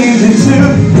 I need you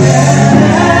to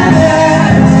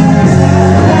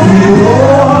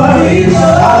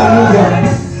hallelujah.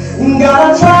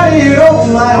 God, I tried it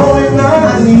on my own and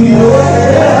I need your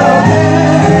help.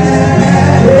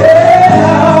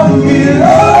 Help me,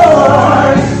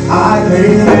 Lord. I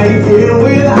can't make it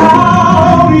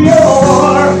without your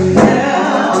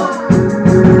help.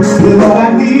 Lord,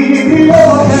 I need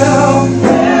your help.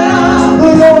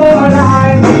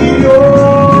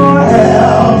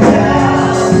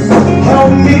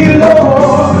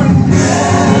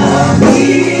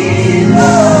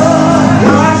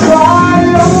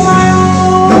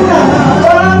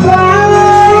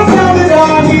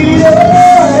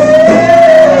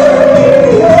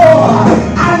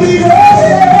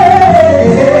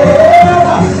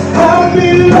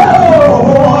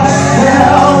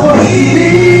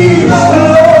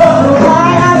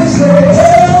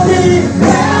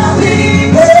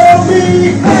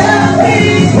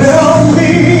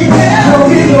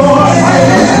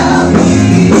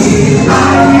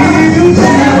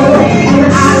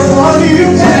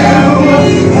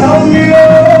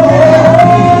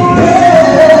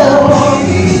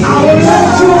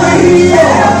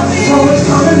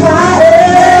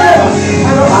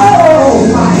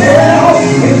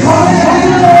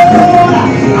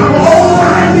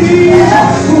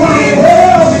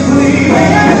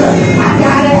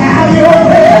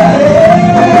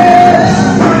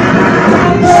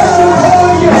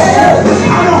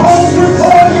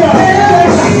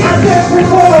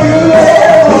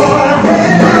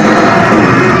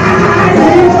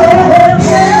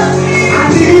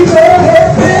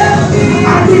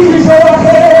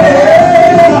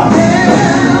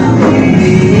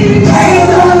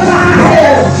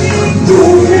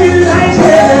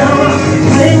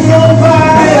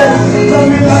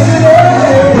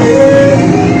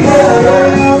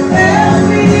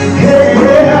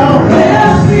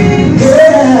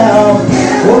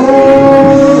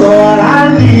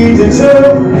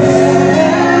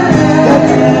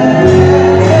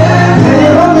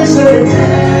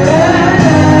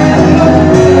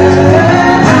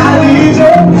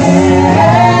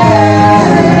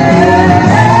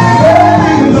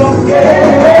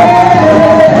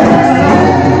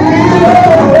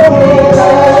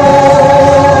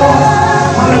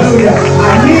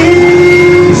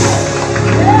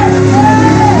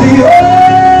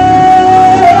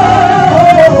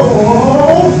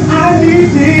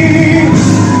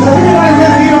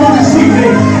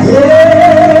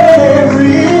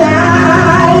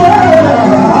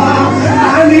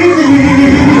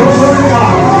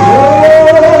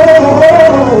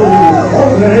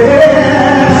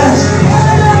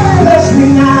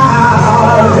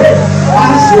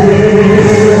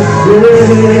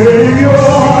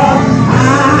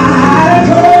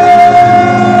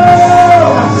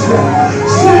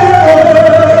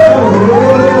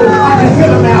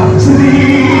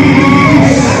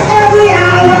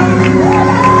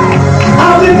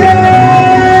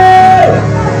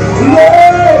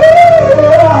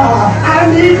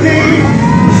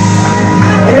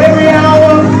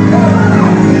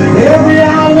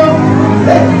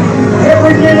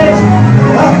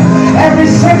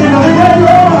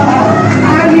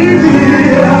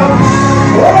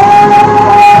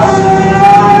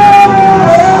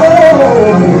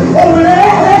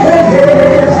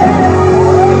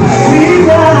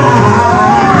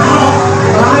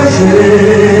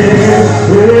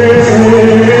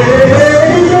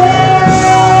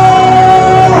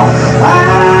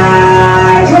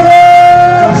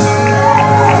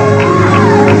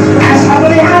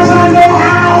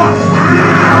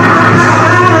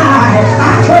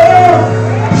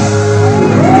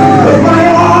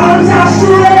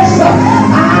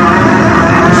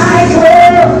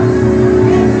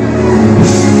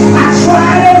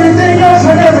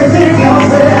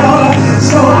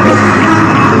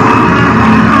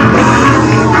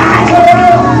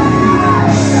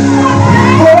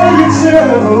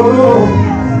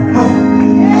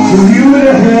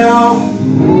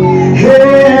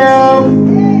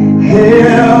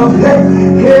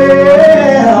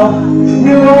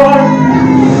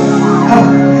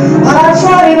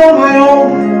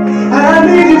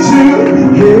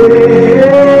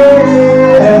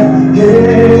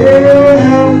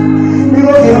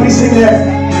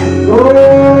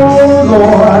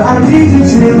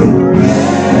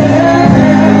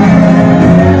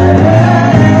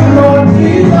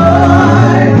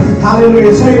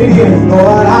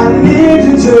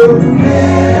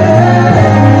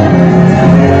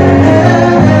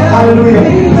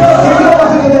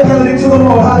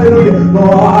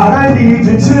 I need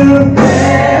you to.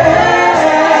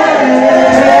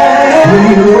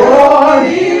 Lord,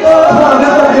 come on,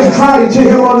 let's just cry to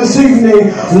him on this evening.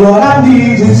 Lord, I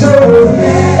need you to.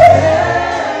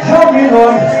 Help me,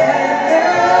 Lord.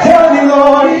 Help me,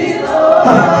 Lord.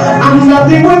 I'm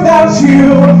nothing without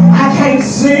you. I can't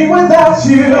sing without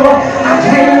you. I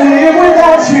can't live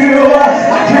without you.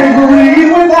 I can't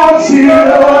breathe without you.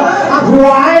 I'm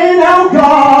crying out,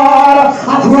 God.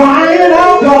 I'm crying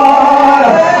out, God.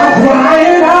 I'm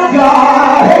crying out,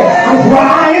 God. Hey, I'm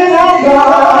crying out,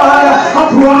 God. I'm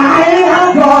crying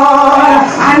out, God.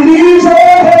 I need your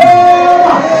help.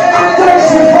 I'm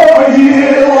thirsty for you.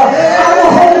 I'm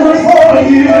hungry for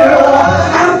you.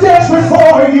 I'm desperate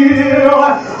for you.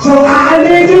 So I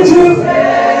need you to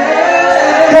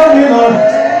help me, Lord.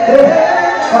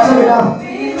 I'll tell you now.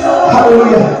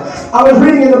 Hallelujah. I was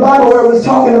reading in the Bible where it was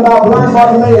talking about blind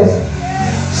Bartimaeus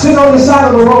sitting on the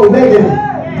side of the road begging.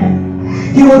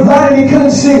 He was blind and he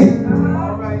couldn't see.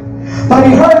 But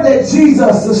he heard that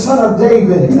Jesus, the son of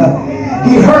David,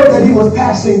 he heard that he was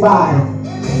passing by.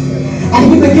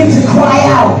 And he began to cry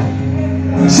out,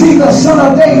 Jesus, son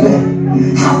of David,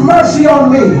 have mercy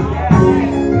on me.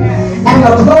 And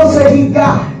the closer he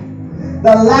got,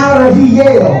 the louder he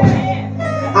yelled.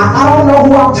 I don't know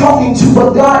who I'm talking to,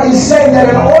 but God is saying that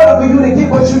in order for you to get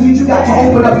what you need, you got to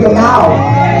open up your mouth.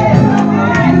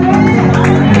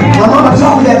 My mama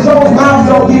taught me that closed mouths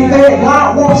don't get fed.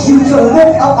 God wants you to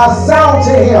lift up a sound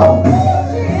to him.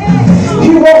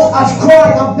 He wants us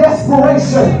crying of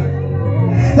desperation.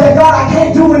 That God, I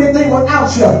can't do anything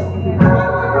without you.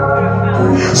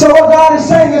 So what God is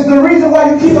saying is the reason why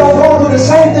you keep on going through the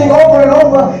same thing over and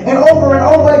over and over and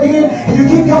over again, and you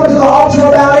keep coming to the altar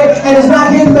about it, and it's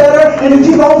not getting better, and you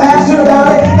keep on pastoring about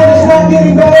it, and it's not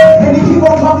getting better, and you keep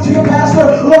on talking to your pastor,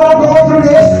 Lord, I'm going through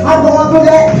this, I'm going through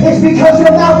that. It's because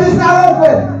your mouth is not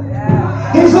open.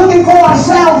 He's looking for a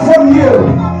sound from you.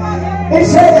 It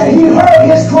said that he heard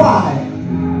his cry,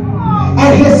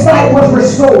 and his sight was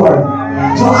restored.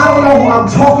 So I don't know who I'm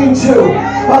talking to,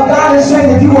 but God is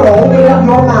saying if you were to open up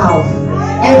your mouth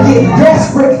and get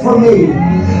desperate for me,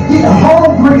 get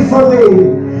hungry for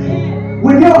me.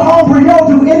 When you're hungry, you'll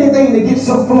do anything to get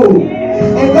some food.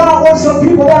 And God wants some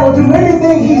people that will do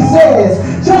anything he says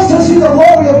just to see the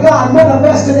glory of God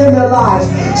manifested in their lives.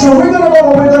 So we're going to go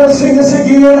and we're going to sing this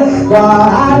again.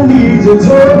 God, I need you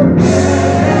to.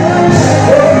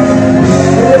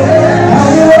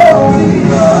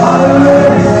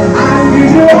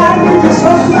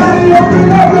 Somebody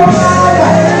open up your mouth.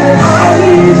 I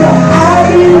need you. I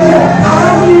need you. I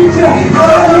need you. I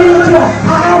need you.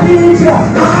 I need you.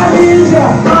 I need you.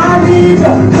 I need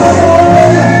you. Come on.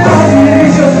 I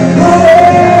need you. Come on.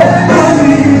 I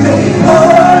need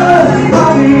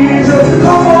you.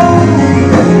 Come on. I need you. Come on.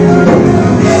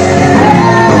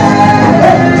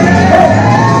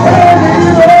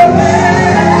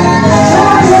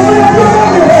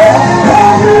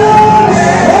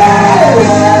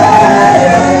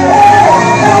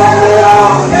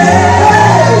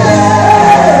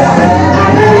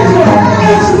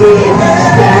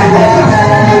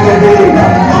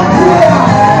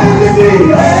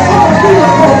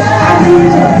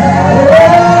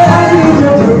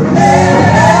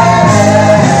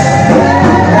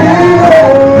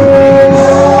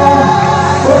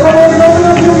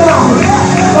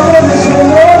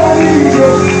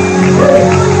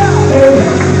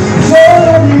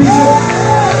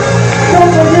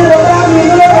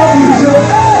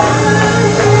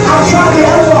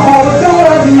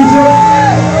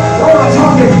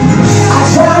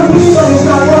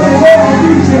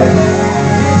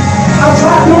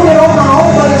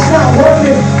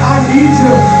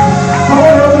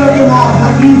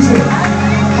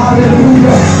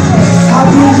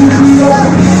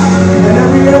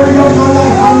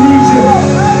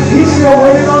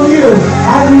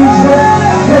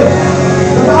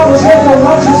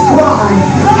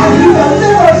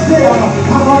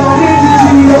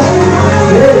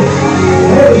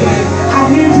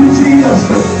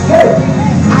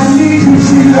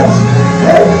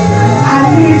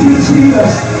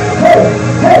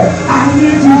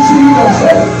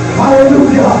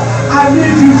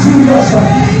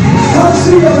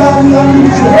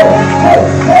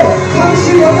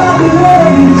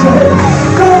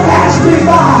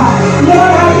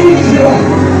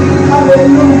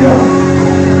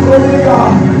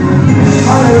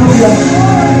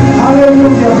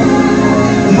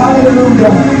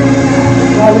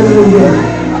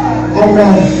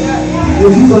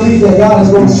 If you believe that God is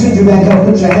going to send you that help,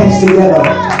 put your hands together.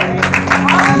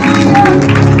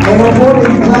 And no more than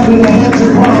you clapping your hands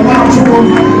and crying out to him,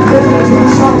 listening to him,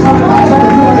 song talking about something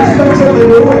you don't expect him to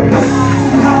do it.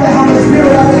 You have to have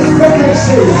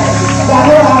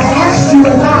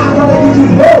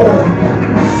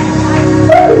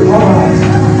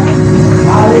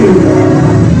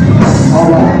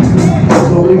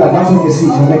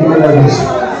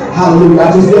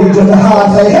God,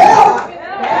 say, help!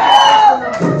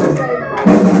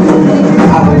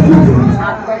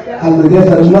 Hallelujah. Hallelujah.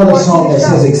 There's another song that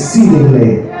says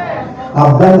exceedingly,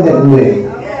 abundantly,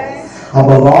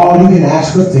 above all you can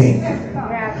ask or think,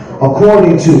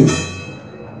 according to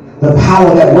the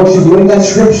power that works in you. Ain't that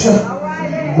scripture?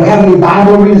 We have any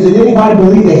Bible readers? Did anybody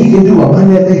believe that he can do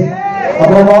abundantly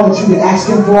above all that you can ask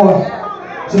him for?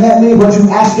 So that means what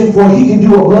you're asking for, he can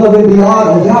do above and beyond.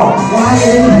 Oh, y'all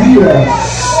quiet in here.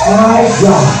 My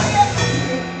God.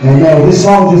 And man, this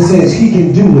song just says he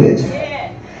can do it.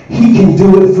 He can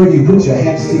do it for you. Put your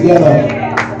hands together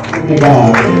to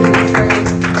God.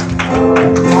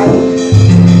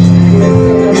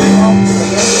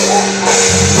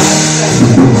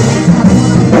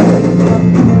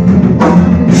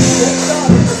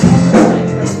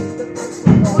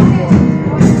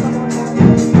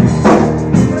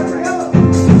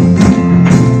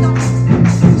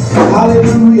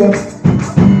 Hallelujah.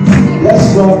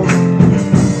 Let's go.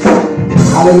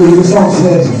 Hallelujah. The song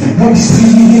says,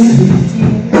 exceedingly,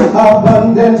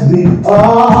 abundantly,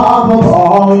 above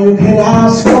all you can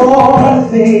ask or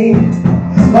think,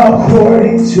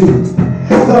 according to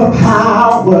the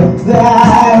power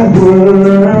that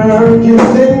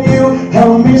worketh in you.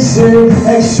 Help me say,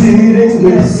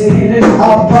 exceedingly,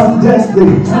 abundantly,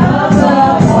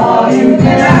 above all you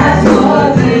can ask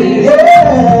or think.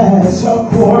 Yes,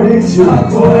 according to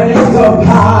the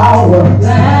power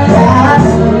that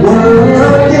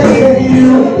worketh in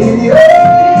you, in you.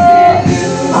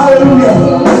 Hallelujah.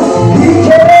 He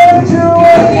can do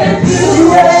it.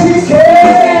 Yes, he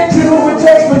can do it.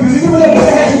 Just for you. Give me that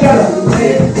hand together.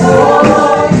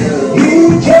 He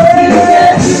can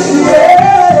do it.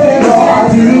 Lord,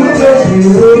 do it just for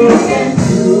you.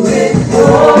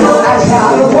 I try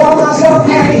to pour myself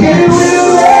and he will.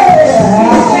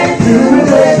 Do it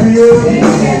just for you.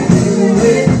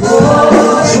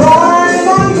 Try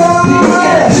my God.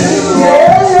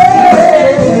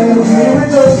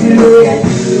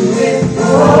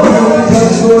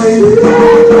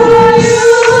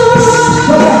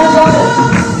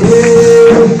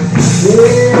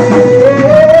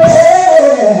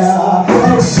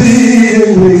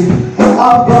 Exceedingly,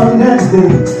 abundantly,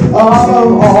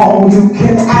 above all you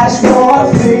can ask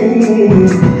or think,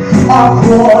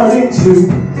 according to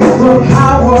the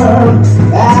power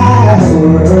that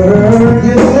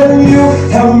worketh in you.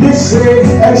 Help me say,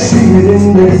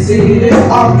 exceedingly,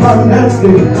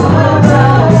 abundantly,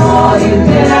 above all you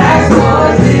can ask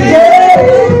or think.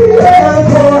 Yeah,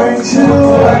 according to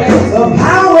the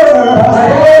power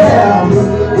that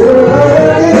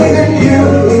worketh in you,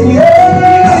 in you.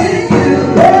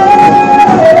 Yeah.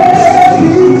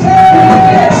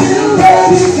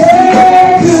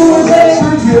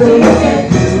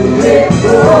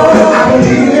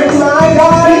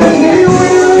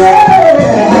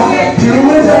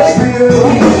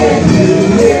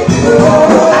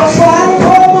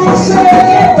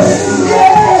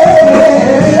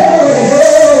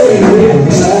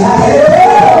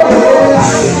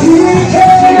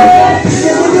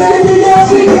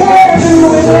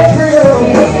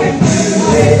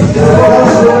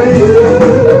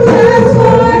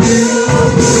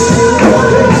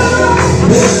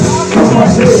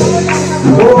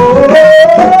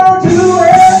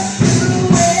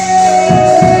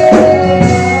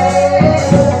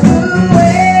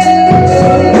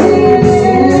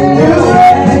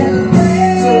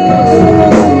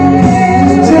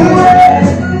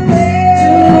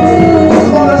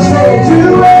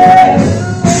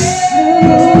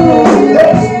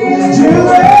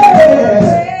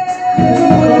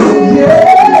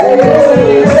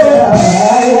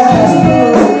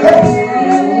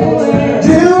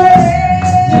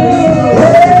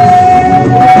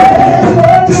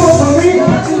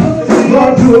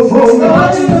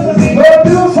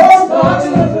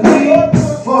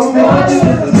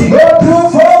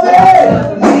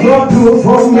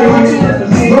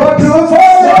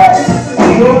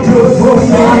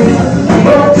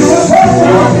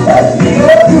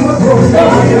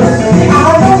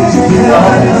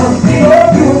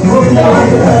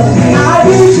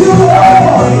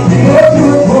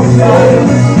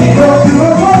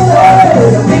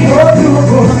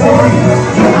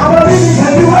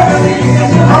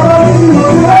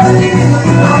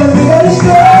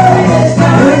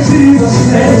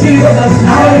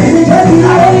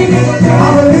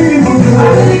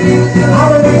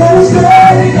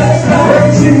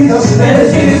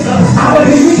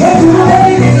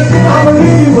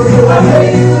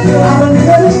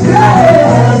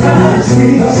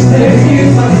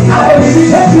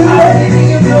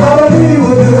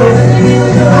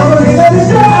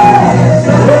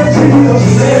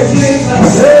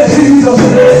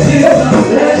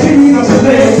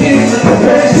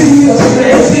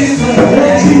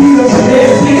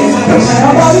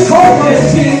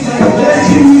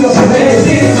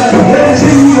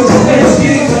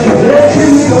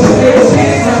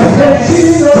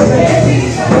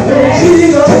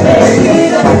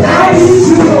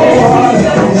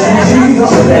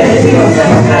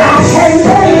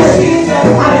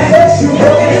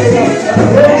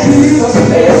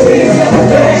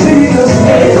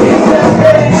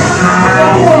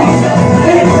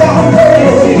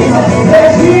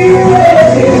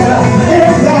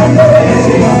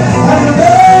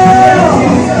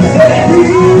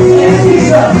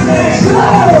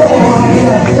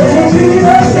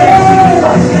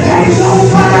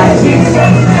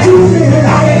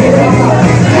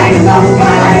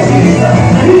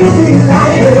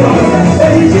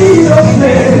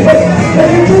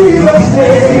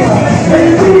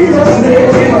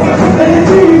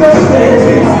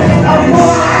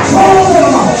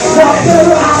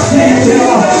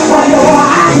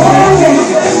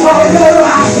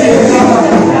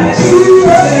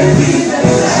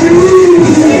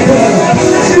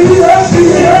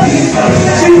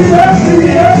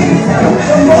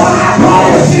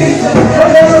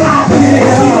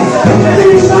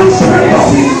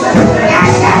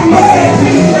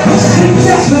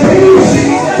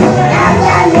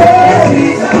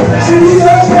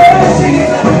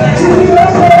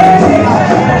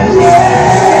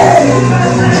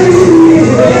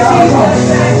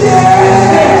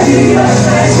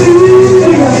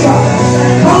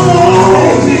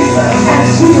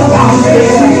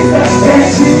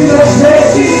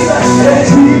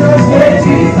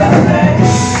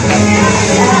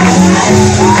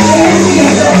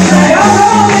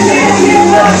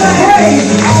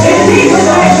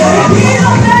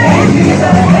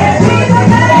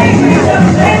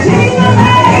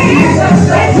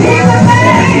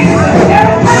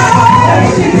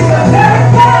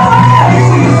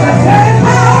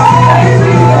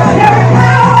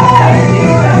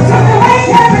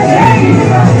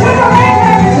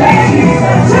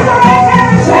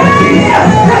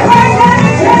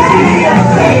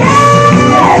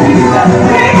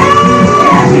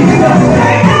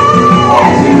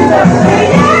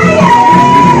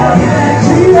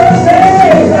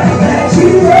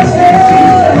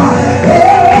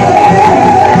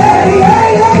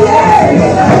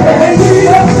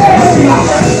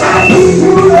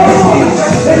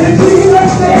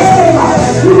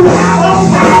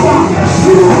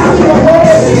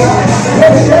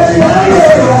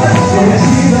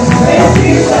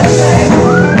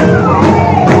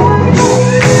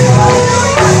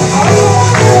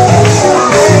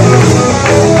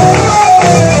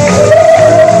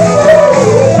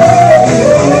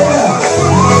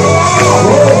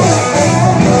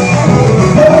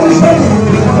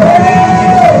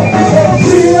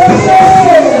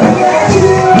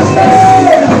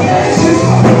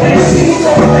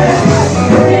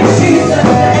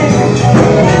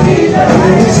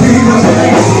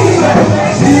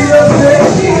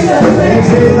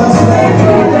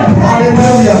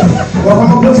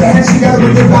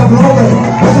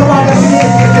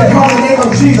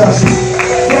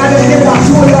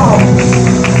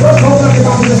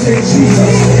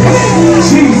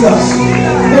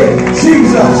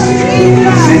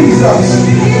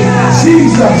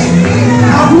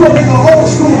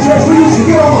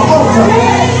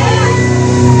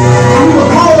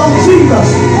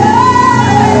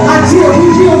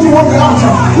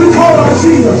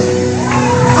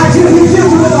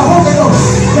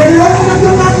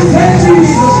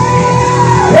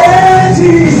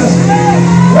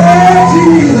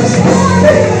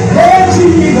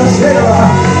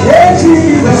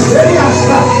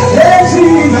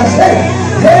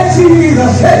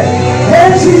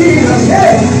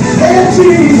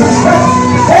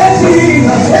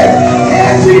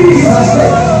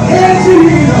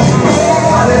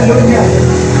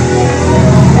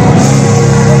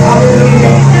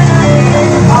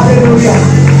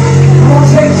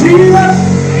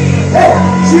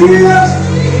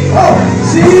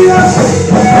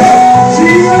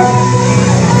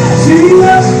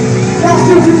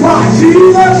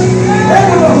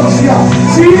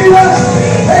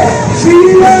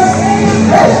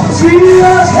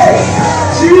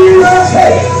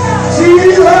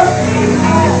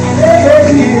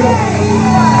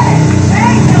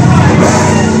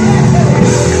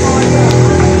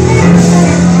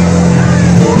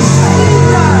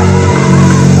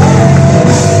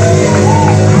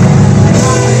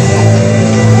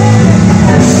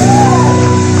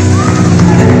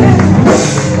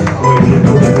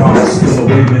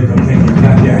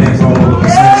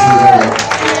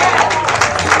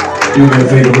 Do me a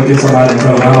favor, look at somebody and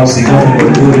tell them, I don't see nothing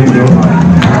but good in your life.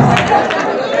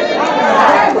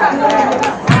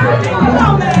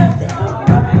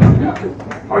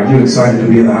 Are you excited to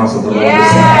be in the house of the Lord this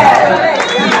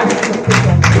morning?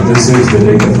 This is the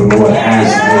day that the Lord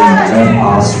has made. Let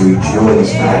us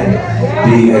rejoice and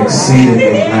be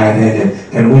exceedingly glad in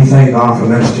it. Can we thank God for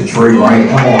Minister Trey, right?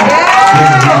 Come on.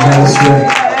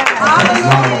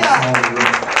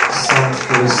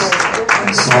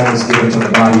 And songs given to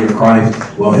the body of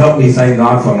Christ. Well, help me thank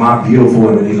God for my beautiful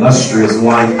and illustrious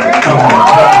wife. Come on,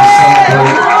 help me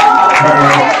celebrate her.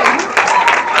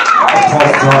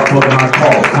 Cough drop for my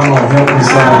cough. Come on, help me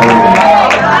celebrate.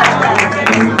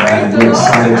 Amen. We're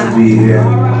excited to be here.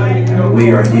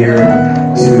 We are here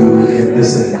in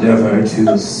this endeavor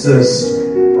to assist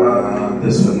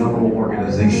this phenomenal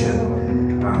organization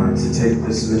to take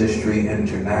this ministry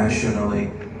internationally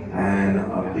and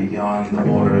beyond the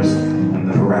borders and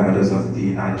the parameters of the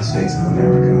United States of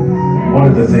America. One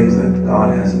of the things that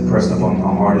God has impressed upon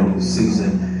my heart in this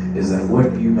season is that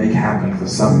what you make happen for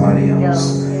somebody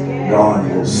else, God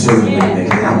will certainly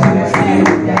make happen for you.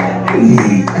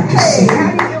 Good to see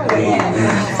you.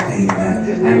 Amen.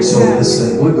 Amen. And so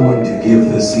listen, we're going to give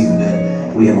this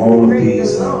evening. We have all of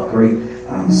these great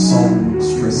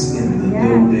songstress in the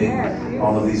building,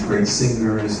 all of these great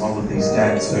singers, all of these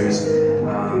dancers.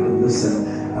 Listen,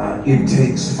 it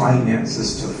takes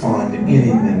finances to fund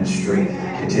any ministry.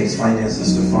 It takes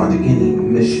finances to fund any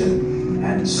mission.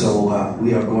 And so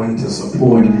we are going to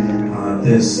support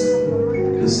this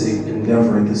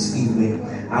endeavor this evening.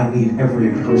 I need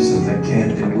every person that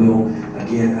can and will.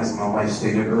 Again, as my wife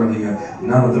stated earlier,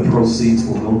 none of the proceeds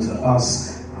will go to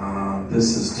us.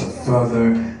 This is to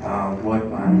further what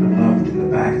my beloved in the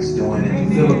back is doing in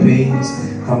the Philippines.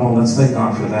 Come on, let's thank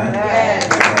God for that.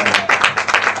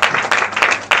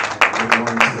 We're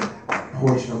going to, a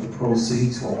portion of the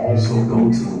proceeds will also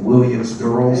go to the Williams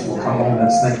girls. Well, come on,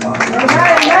 let's thank God for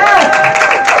that.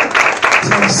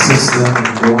 To assist them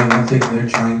in going, I think they're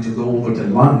trying to go over to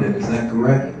London. Is that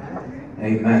correct?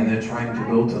 Amen. They're trying to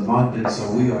go to London,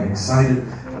 so we are excited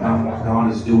about what God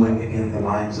is doing in the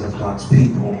lives of God's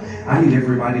people. I need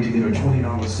everybody to get a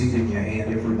 $20 seed in your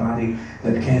hand. Everybody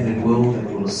that can and will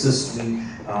assist me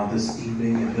this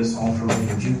evening in this offering.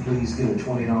 Would you please get a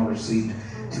 $20 seed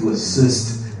to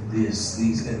assist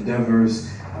these endeavors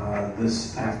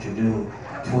this afternoon?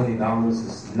 $20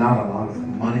 is not a lot of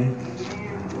money.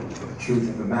 The truth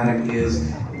of the matter is,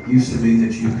 it used to be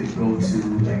that you could go to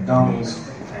McDonald's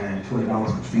and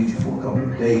 $20 would feed you for a couple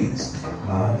of days.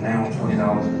 Now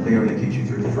 $20 will barely get you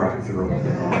through the drive-thru.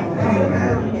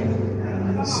 Amen.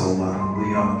 And so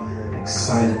we are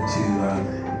excited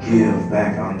to give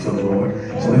back unto the Lord.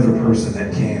 So every person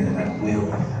that can and that will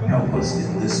help us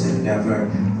in this endeavor,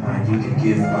 you can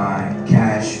give by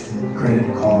cash,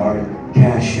 credit card,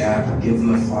 Cash App,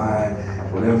 Givelify,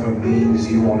 whatever means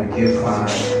you want to give by,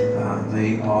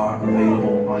 they are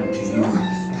available unto you.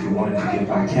 If you wanted to give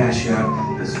by Cash App,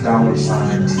 it's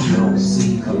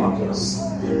 $TLC Columbus.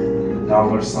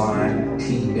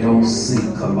 $TLC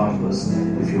Columbus.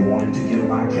 If you wanted to give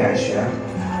by Cash App,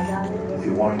 if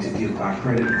you wanted to give by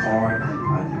credit card,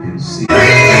 you can see. My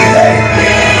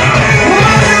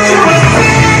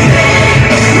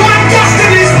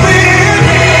destiny's big.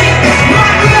 My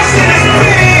blessing is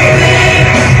big.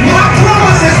 My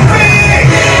promise is big.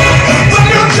 The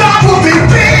new job will be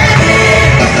big.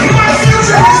 My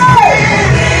future is big.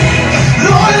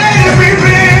 Lord, let it be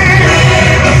big.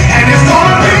 And it's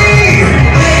gonna be.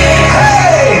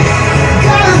 Hey,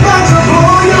 God is about to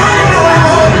blow your mind.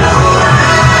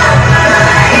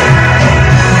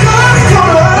 God's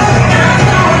gonna.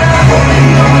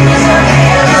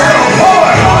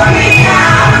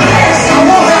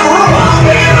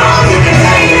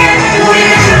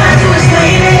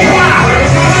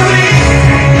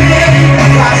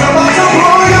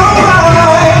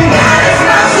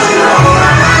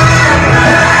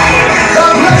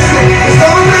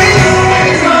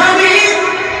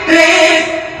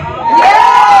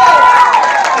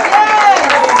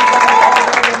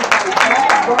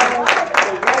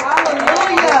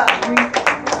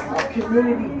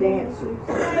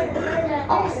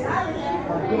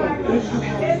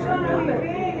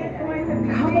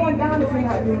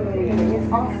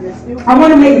 I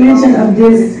want to make mention of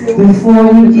this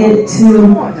before we get to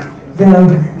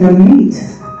the meat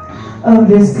of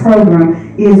this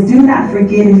program. Is do not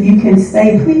forget, if you can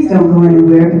stay, please don't go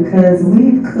anywhere, because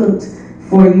we've cooked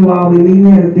for you all. We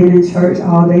have been in church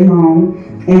all day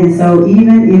long, and so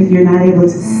even if you're not able to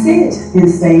sit and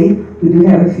stay, we do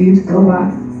have a few to-go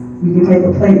boxes. You can take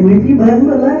a plate with you, but we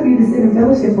would love for you to sit in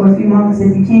fellowship for a few moments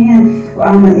if you can. It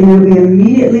will be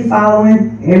immediately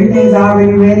following. Everything's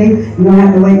already ready. You don't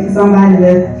have to wait for somebody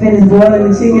to finish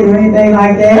boiling the chicken or anything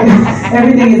like that.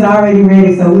 Everything is already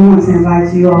ready, so we want to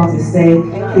invite you all to stay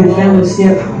in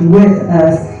fellowship with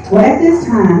us. Well, at this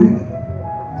time,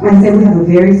 Like I said, we have a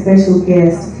very special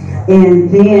guest. And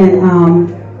then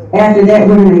after that,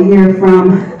 we're going to hear from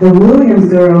the Williams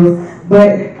girls.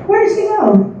 But where did she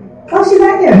go? Oh, she's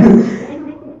right there.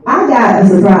 I got a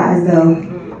surprise, though.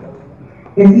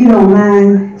 If you don't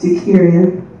mind,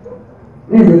 Jakiria,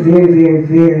 there's a very, very,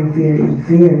 very, very,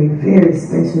 very, very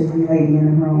special lady in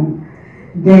the room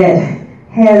that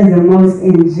has the most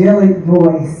angelic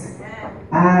voice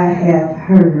I have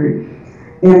heard.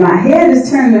 And my head is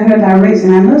turned in her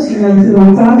direction. I know she knows who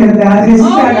I'm talking about because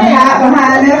she's trying to hide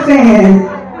behind that fan.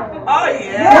 Oh,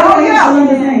 yeah.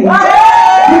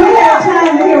 Do we have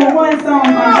time to hear one song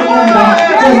from Shalenda?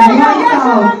 Just one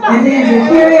song. And then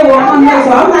Jakiria will come up. So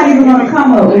I'm not even going to come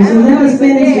up. When Shalenda's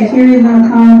finished, Jakiria's going to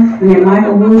come. And then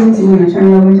Michael Williams is going to turn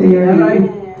it over to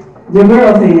your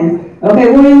girl fan. Okay,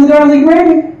 Williams girls, are you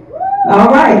ready? All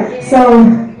right. So,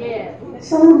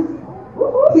 Shalenda,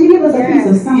 can you give us a piece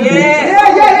of something? Just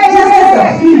a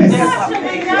piece.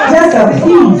 Just a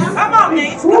piece. Come on,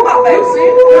 Niece. Come on, baby.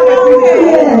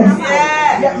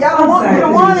 Yes. Y'all don't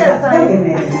want everything.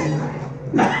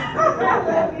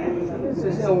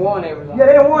 They don't want everything. Yeah,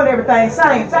 they don't want everything.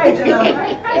 Sing, Janelle.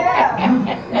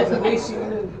 That's a big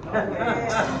shit.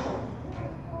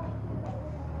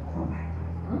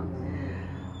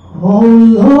 Oh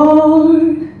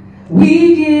Lord,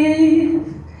 we give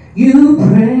you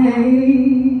praise.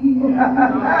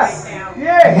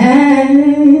 And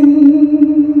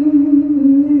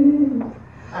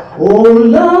oh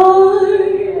Lord,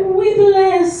 we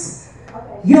bless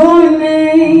your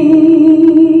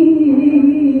name.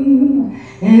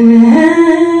 And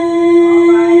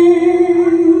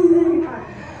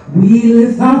we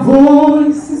lift our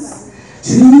voices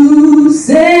to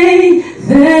say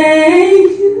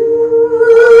thank you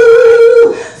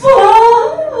for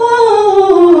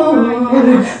your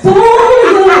goodness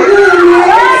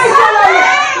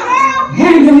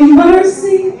and your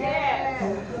mercy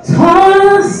taught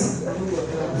us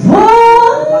for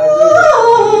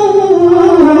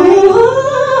your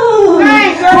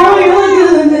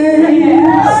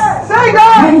goodness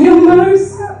and your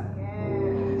mercy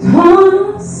taught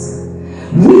us.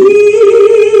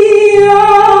 We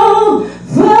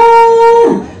offer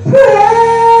praise.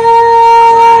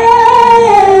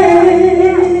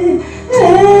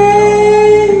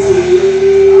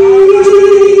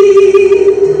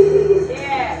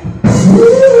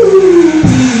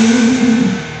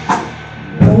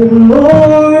 Oh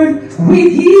Lord, we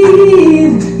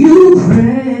give you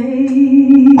praise.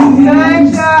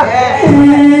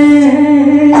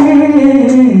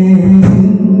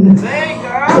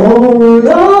 Oh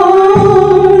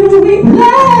Lord, we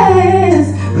bless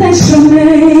your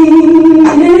name.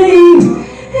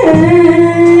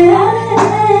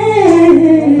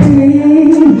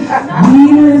 We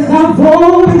lift our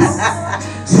voice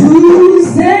to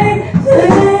say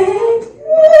thank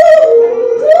you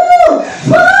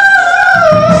for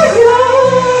your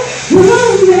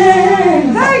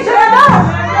goodness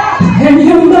and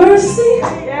your mercy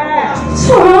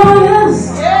toward us.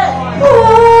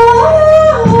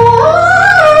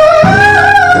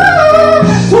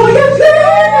 For your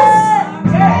goodness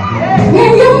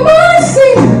and your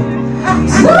mercy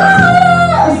toward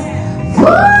us.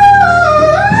 For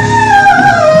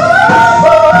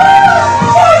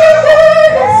your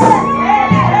goodness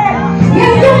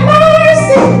and your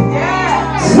mercy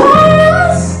toward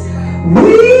us.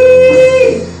 We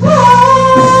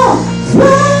offer praise.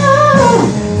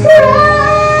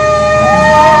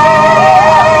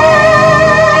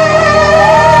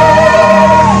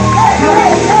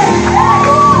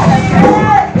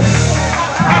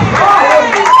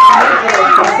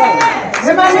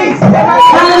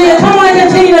 Hallelujah. Come on and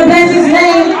continue to bless his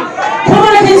name. Come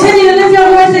on and continue to lift your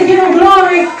voice and give him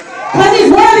glory. Because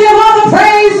he's worthy of all the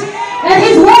praise and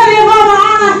he's worthy of all the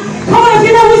honor. Come on, if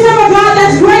you know we serve a God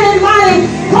that's great and mighty.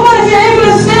 Come on, if you're able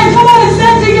to stand, come on and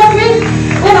stand to your feet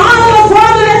and honor the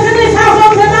Father that's in this house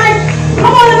on tonight.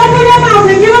 Come on and open your mouth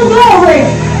and give him glory.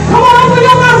 Come on, open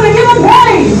your mouth and give him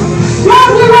praise. God,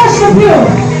 we worship you.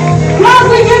 God,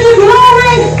 we give you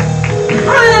glory.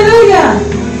 Hallelujah.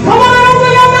 Come on and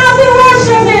open your mouth and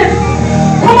worship him.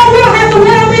 Come on, we don't have to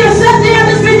wait on me to set the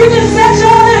atmosphere. You can set your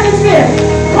own atmosphere.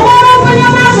 Come on, open your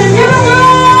mouth and give him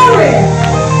glory.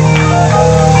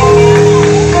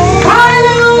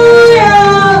 Hallelujah.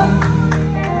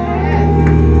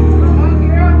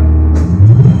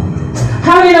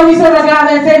 How many know we serve a God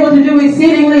that's able to do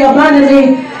exceedingly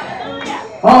abundantly?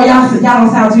 Oh, y'all don't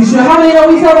sound too sure. How many know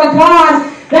we serve a God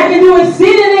that can do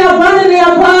exceedingly abundantly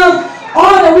above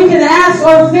all that we can ask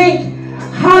or think?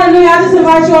 Hallelujah. I just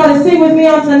invite you all to sing with me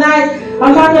on tonight.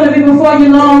 I'm not going to be before you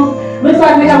long. Looks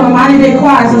like we have a mighty big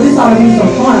choir, so this ought to be some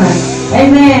fun.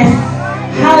 Amen.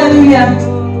 Hallelujah.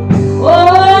 Oh,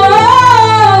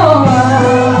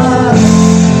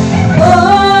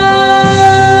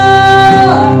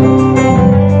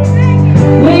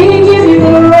 we give you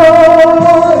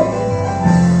glory.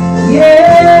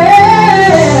 Yeah.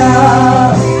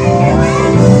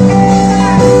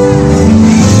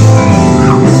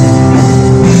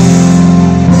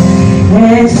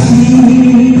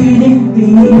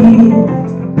 Exceedingly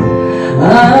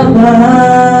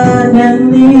abundantly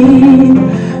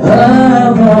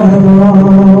above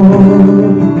all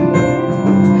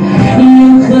you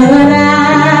could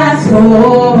ask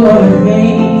or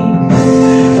think,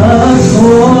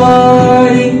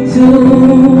 according to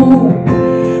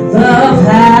the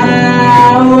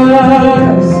powers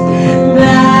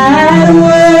that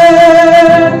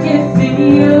worketh in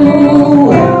you.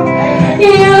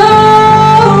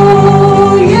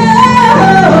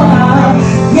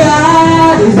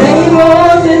 God is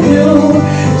able to do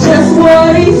just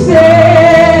what He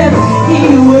said He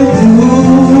would do.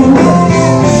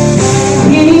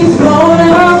 He's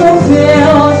gonna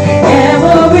fulfill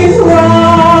every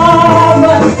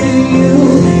promise to you.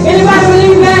 Anybody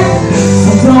believe that?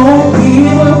 So don't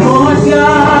give up.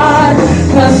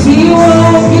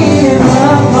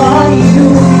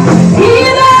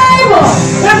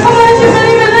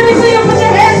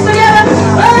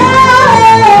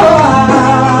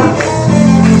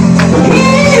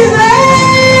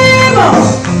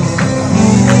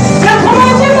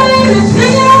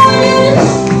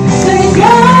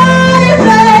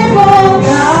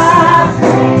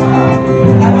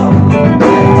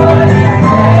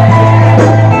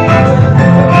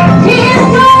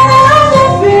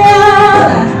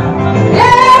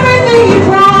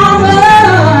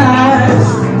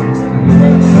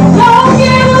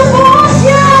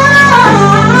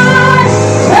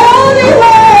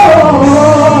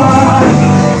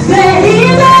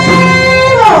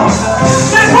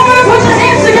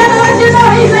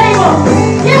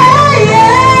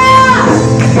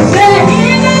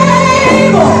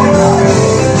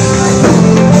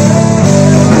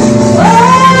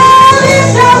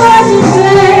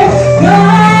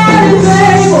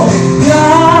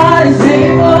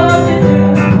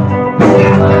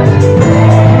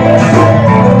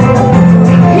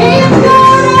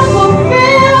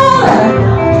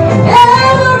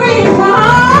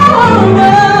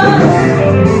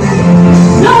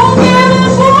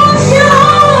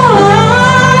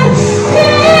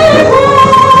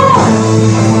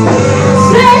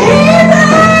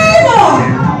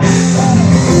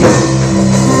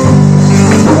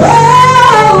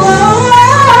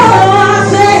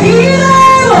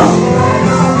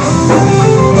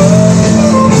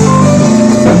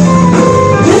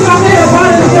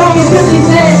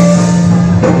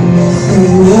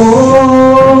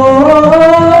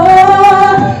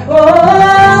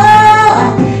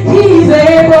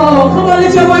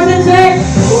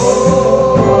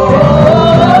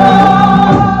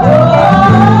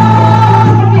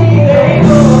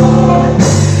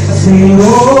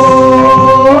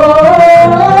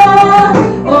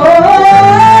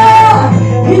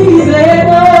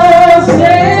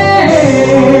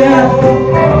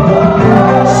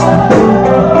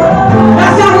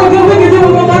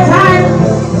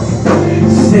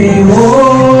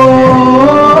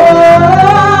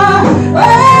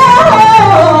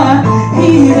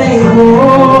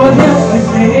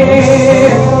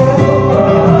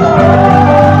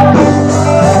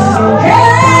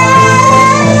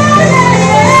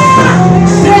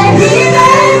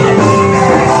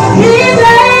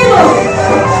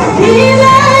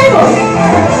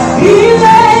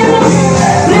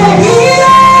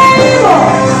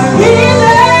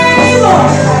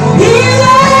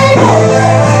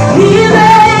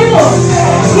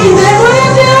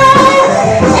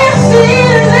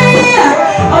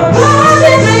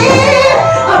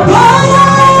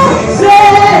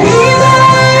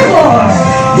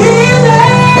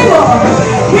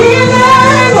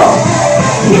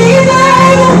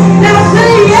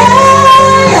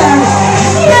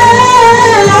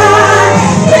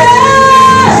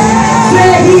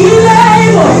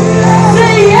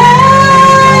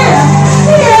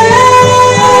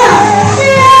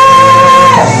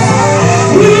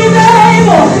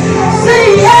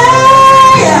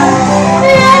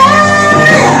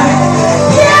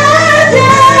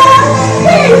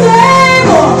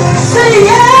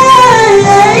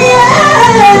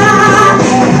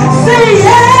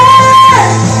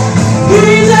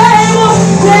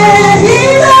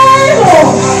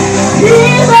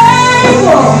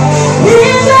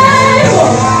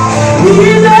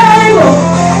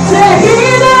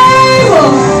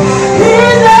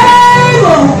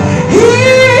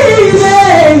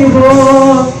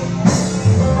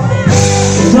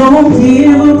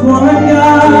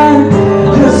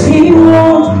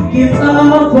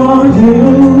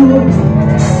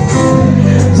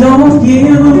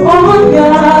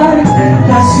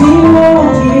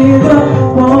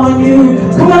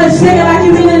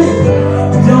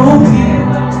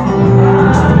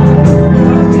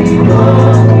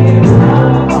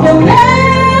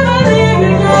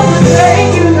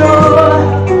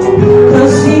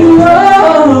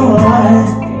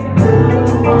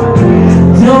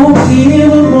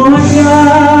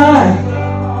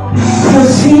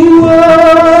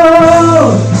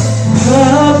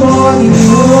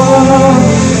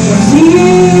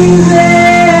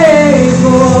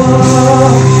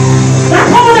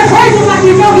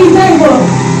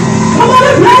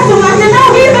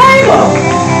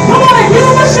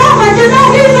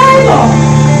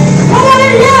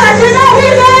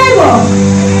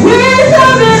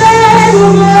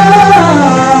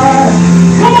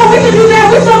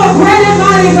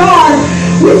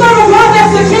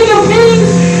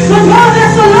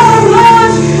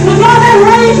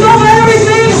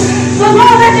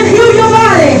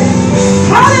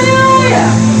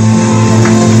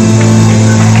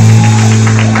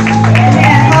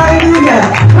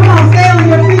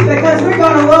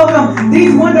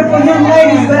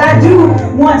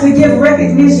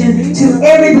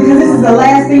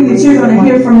 that you're going to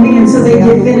hear from me until they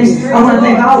get finished. I want to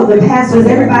thank all of the pastors,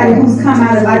 everybody who's come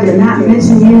out. If I did not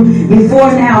mention you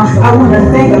before now, I want to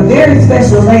thank a very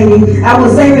special lady. I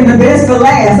was saving the best for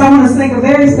last. I want to thank a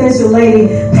very special lady,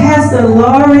 Pastor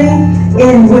Lori.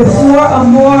 And with 4 or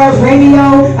More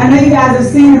Radio, I know you guys have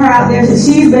seen her out there.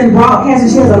 She's been broadcasting.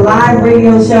 She has a live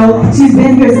radio show. She's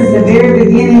been here since the very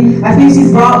beginning. I think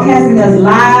she's broadcasting us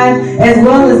live as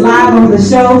well as live on the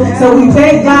show. So we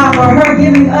thank God for her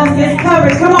giving us this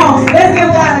coverage. Come on, let's give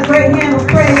God a great hand of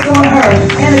praise for her.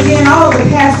 And again, all the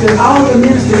pastors, all the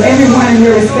ministers, everyone in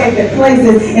their respective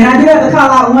places. And I do have to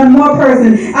call out one more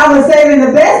person. I was saving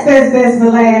the best for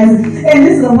last. And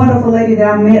this is a wonderful lady that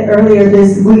I met earlier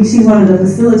this week. She's one of the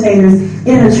facilitators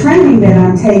in a training that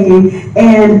I'm taking.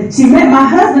 And she met my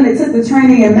husband that took the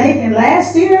training in Macon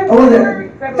last year. Or was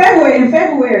it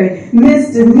February.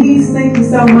 Miss Denise, thank you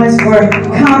so much for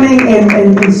coming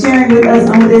and sharing with us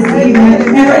on this evening.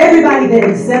 And for everybody that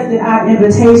accepted our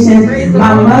invitation.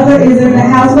 My mother is in the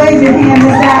house. Wave your hand,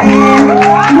 Miss Diane.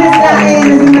 Miss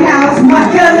Diane is in the house. My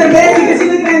cousin Bessie, because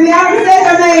she's looking at me. I already said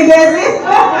her name, Bessie.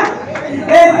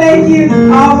 And thank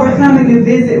you all for coming to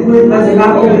visit with us. If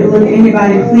I overlook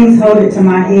anybody, please hold it to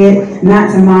my head,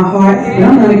 not to my heart. But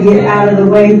I'm going to get out of the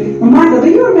way. Well, Michael, do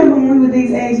you remember when we were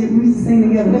these ages, we used to sing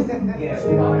together?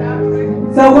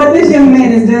 So what this young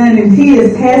man has done is he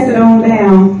has passed it on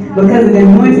down because of the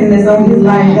anointing that's on his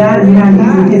life. God is not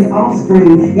using his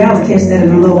offspring. Y'all will catch that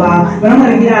in a little while. But I'm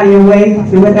going to get out of your way.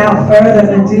 And without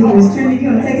further ado, Miss Trinity, you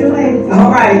going to take it away?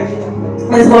 All right.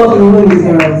 Let's welcome the Williams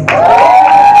girls.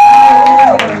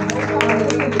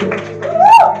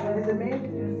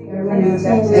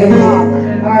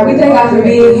 Alright, we thank God for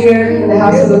being here in the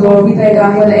house of the Lord. We thank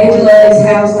God for the angel of his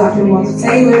house, Dr. Danielle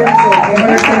Taylor, and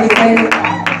her Sunday.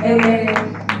 Amen.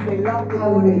 They love the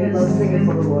Lord and they love singing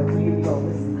for the Lord. So here you go.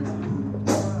 Listen.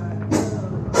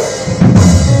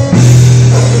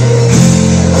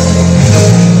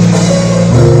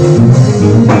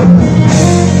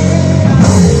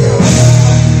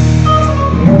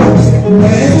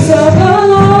 Presence of the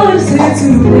Lord is here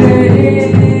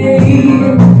today.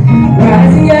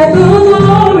 Rising at the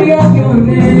glory of your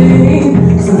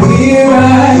name. So here I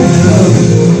am,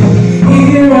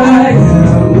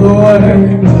 Lord,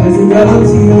 as I go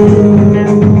to you.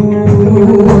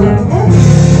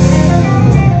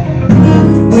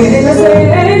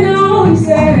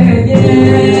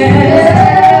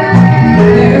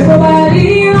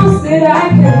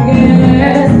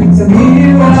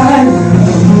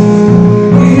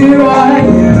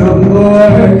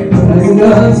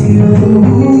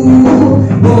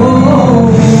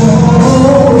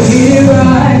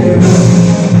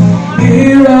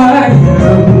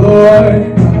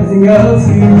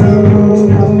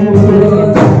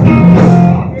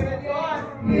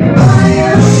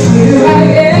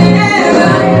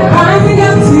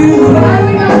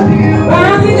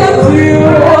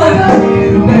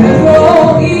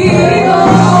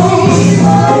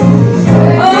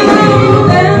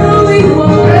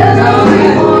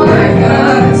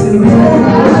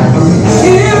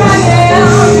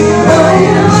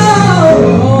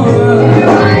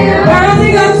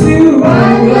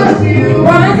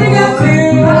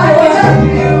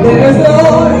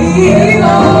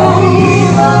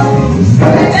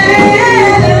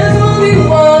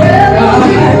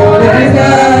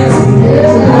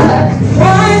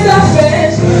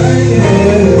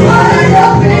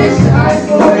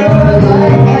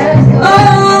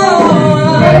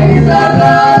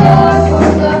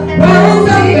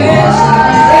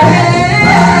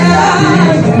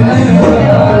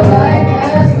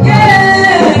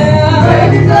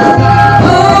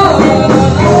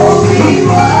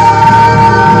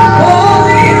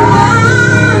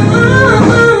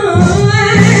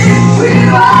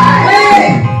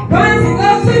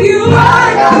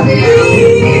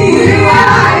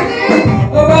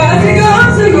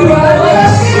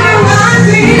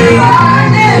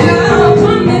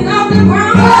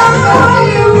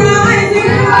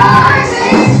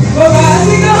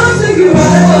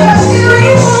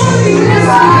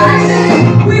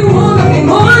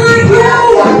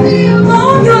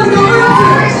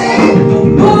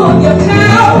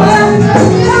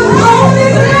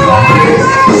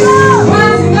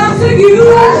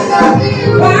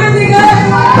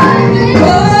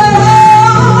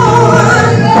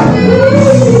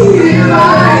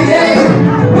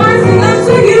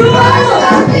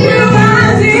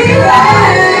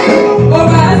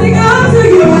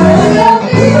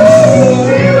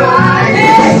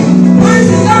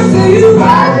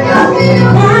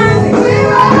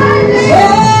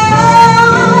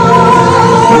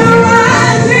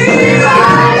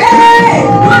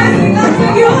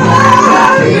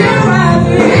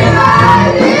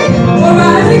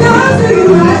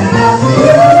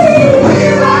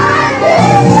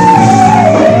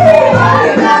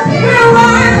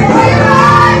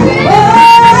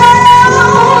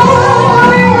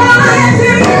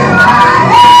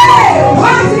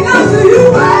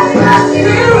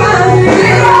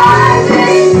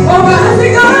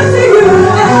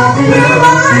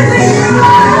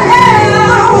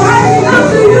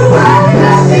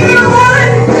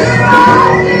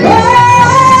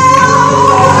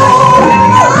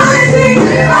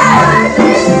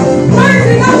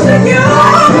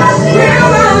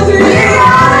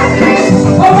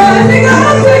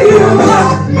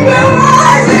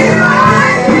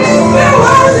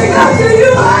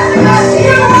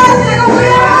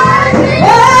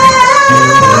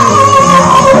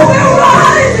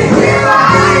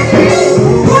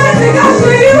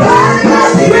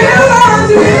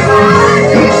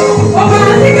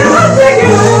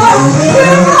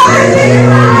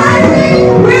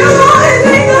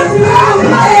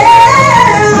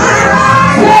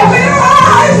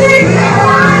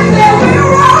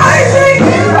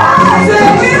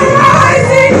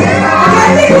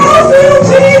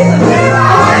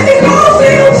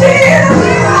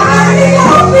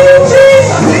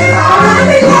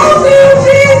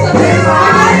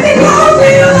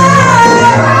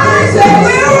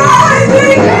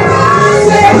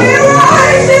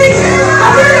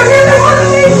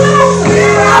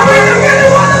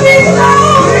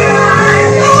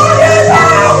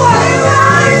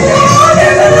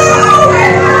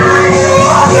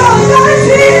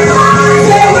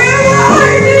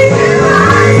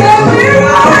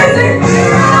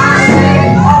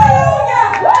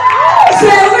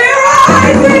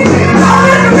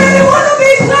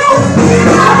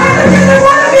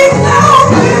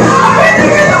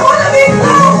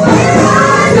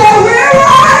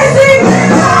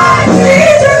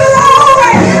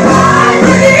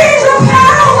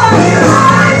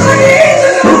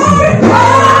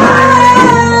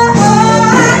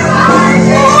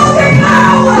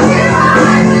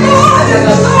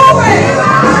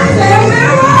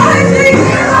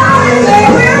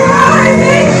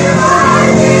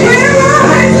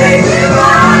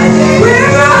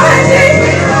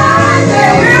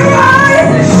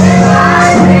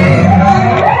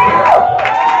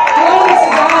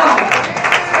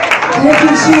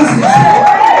 Jesus.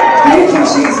 Thank you,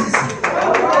 Jesus.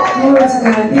 Glory to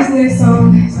God. This next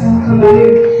song is going to come out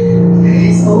here.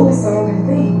 It's an old song, I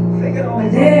think. My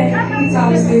dad, he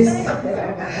taught us this.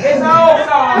 It's an old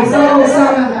song. It's an old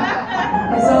song.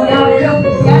 And so y'all will help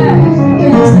us. Yeah.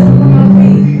 Can y'all stand up on your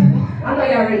feet? I know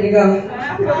y'all ready to go.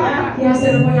 Can y'all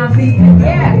stand up on your feet?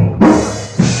 Yeah.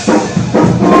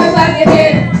 Come on, clap your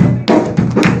hands.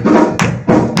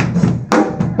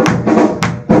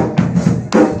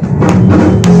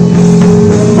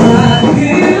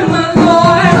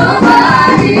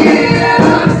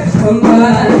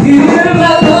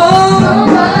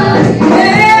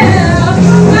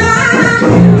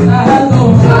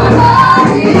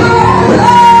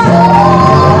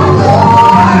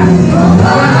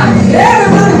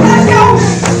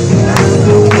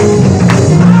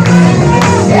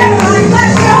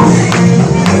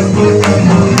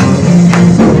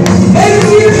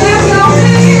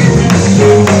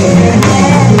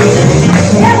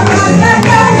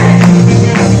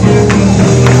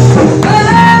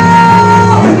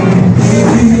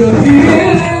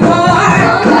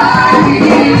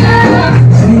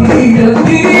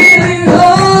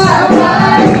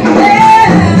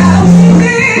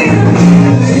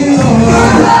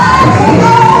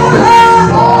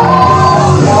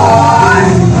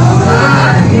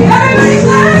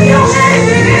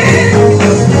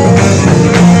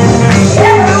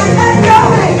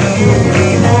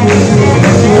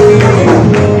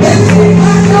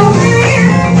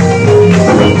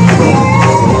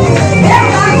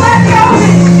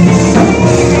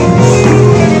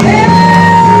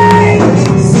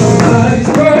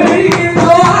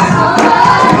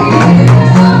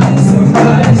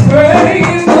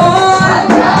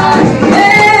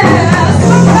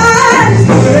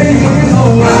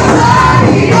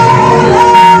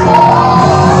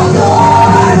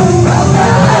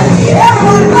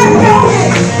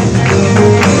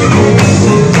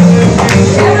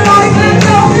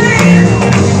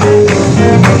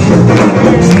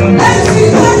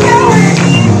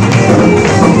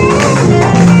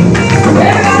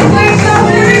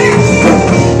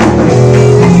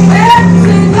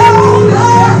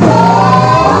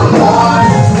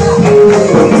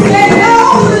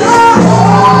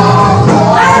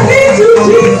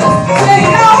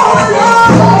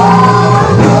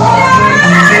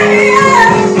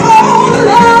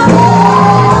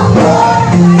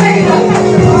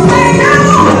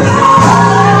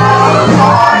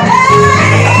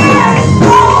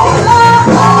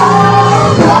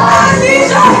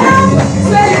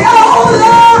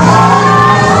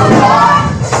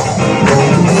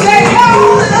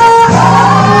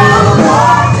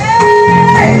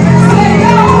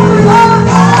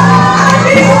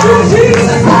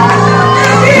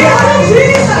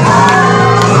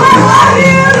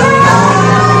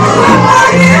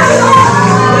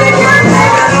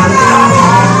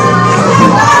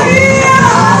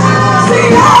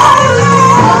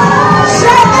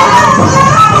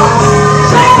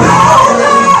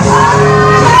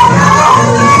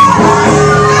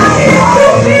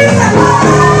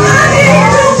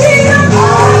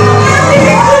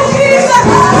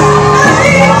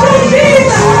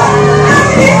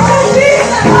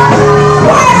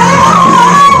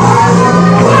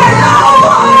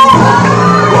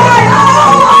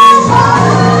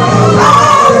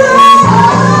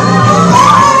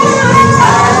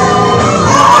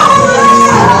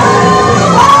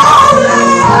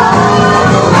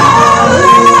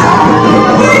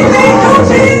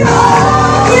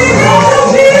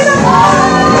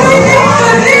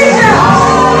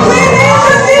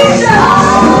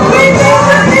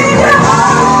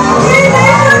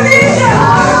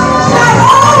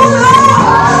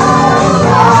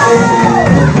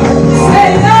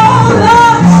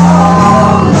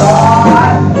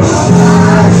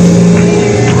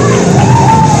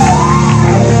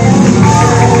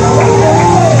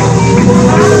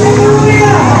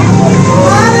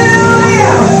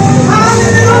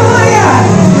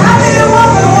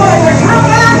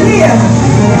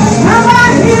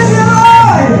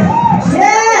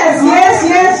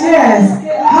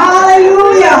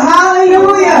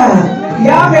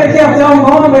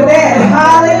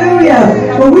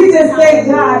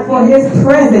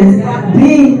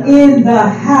 In the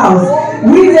house.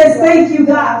 We just thank you,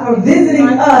 God, for visiting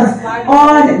us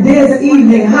on this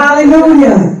evening.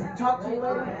 Hallelujah.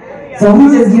 So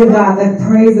we just give God the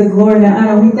praise, the glory, and the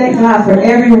honor. We thank God for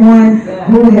everyone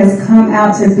who has come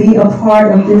out to be a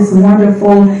part of this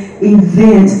wonderful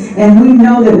event. And we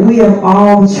know that we have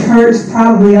all churched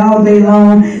probably all day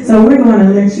long, so we're going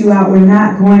to let you out. We're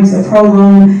not going to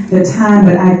prolong the time,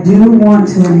 but I do want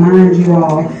to remind you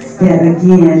all that,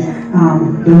 again,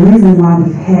 the reason why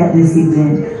we've had this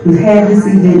event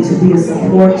to be a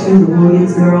support to the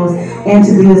Williams girls and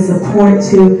to be a support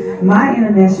to my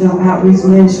international outreach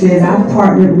ministry, as I've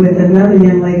partnered with another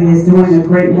young lady that's doing a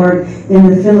great work in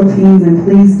the Philippines. And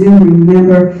please do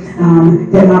remember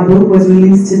that my book was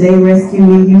released today, Rescue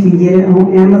Me. You can get it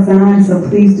on Amazon, so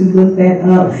please do look that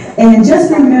up. And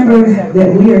just remember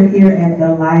that we are here at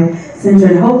the Life Center,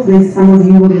 and hopefully some of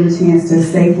you will get a chance to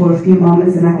stay for a few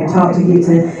moments and I can talk to get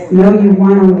to know you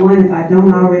one-on-one if I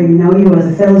don't already know you, or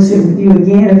to fellowship with you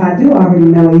again if I do already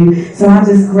know you. So I'm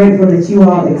just grateful that you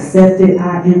all accepted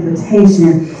our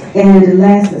invitation. And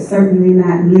last but certainly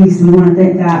not least, we want to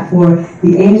thank God for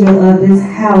the angel of this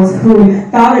house who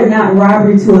thought it not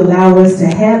robbery to allow us to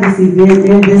have this event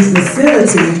in this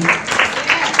facility.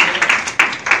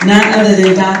 None other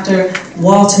than Dr.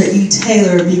 Walter E.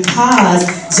 Taylor, because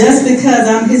just because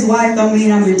I'm his wife don't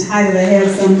mean I'm entitled to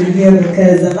have something here,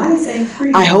 because the lights ain't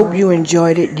free. I hope you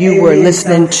enjoyed it. You were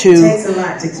listening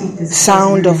to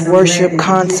Sound of Worship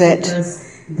concert.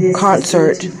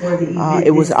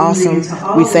 It was awesome.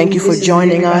 We thank you for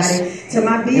joining us,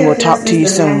 and we'll talk to you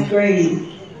soon.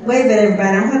 Wave at everybody.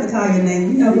 I don't have to call your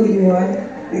name. You know who you are.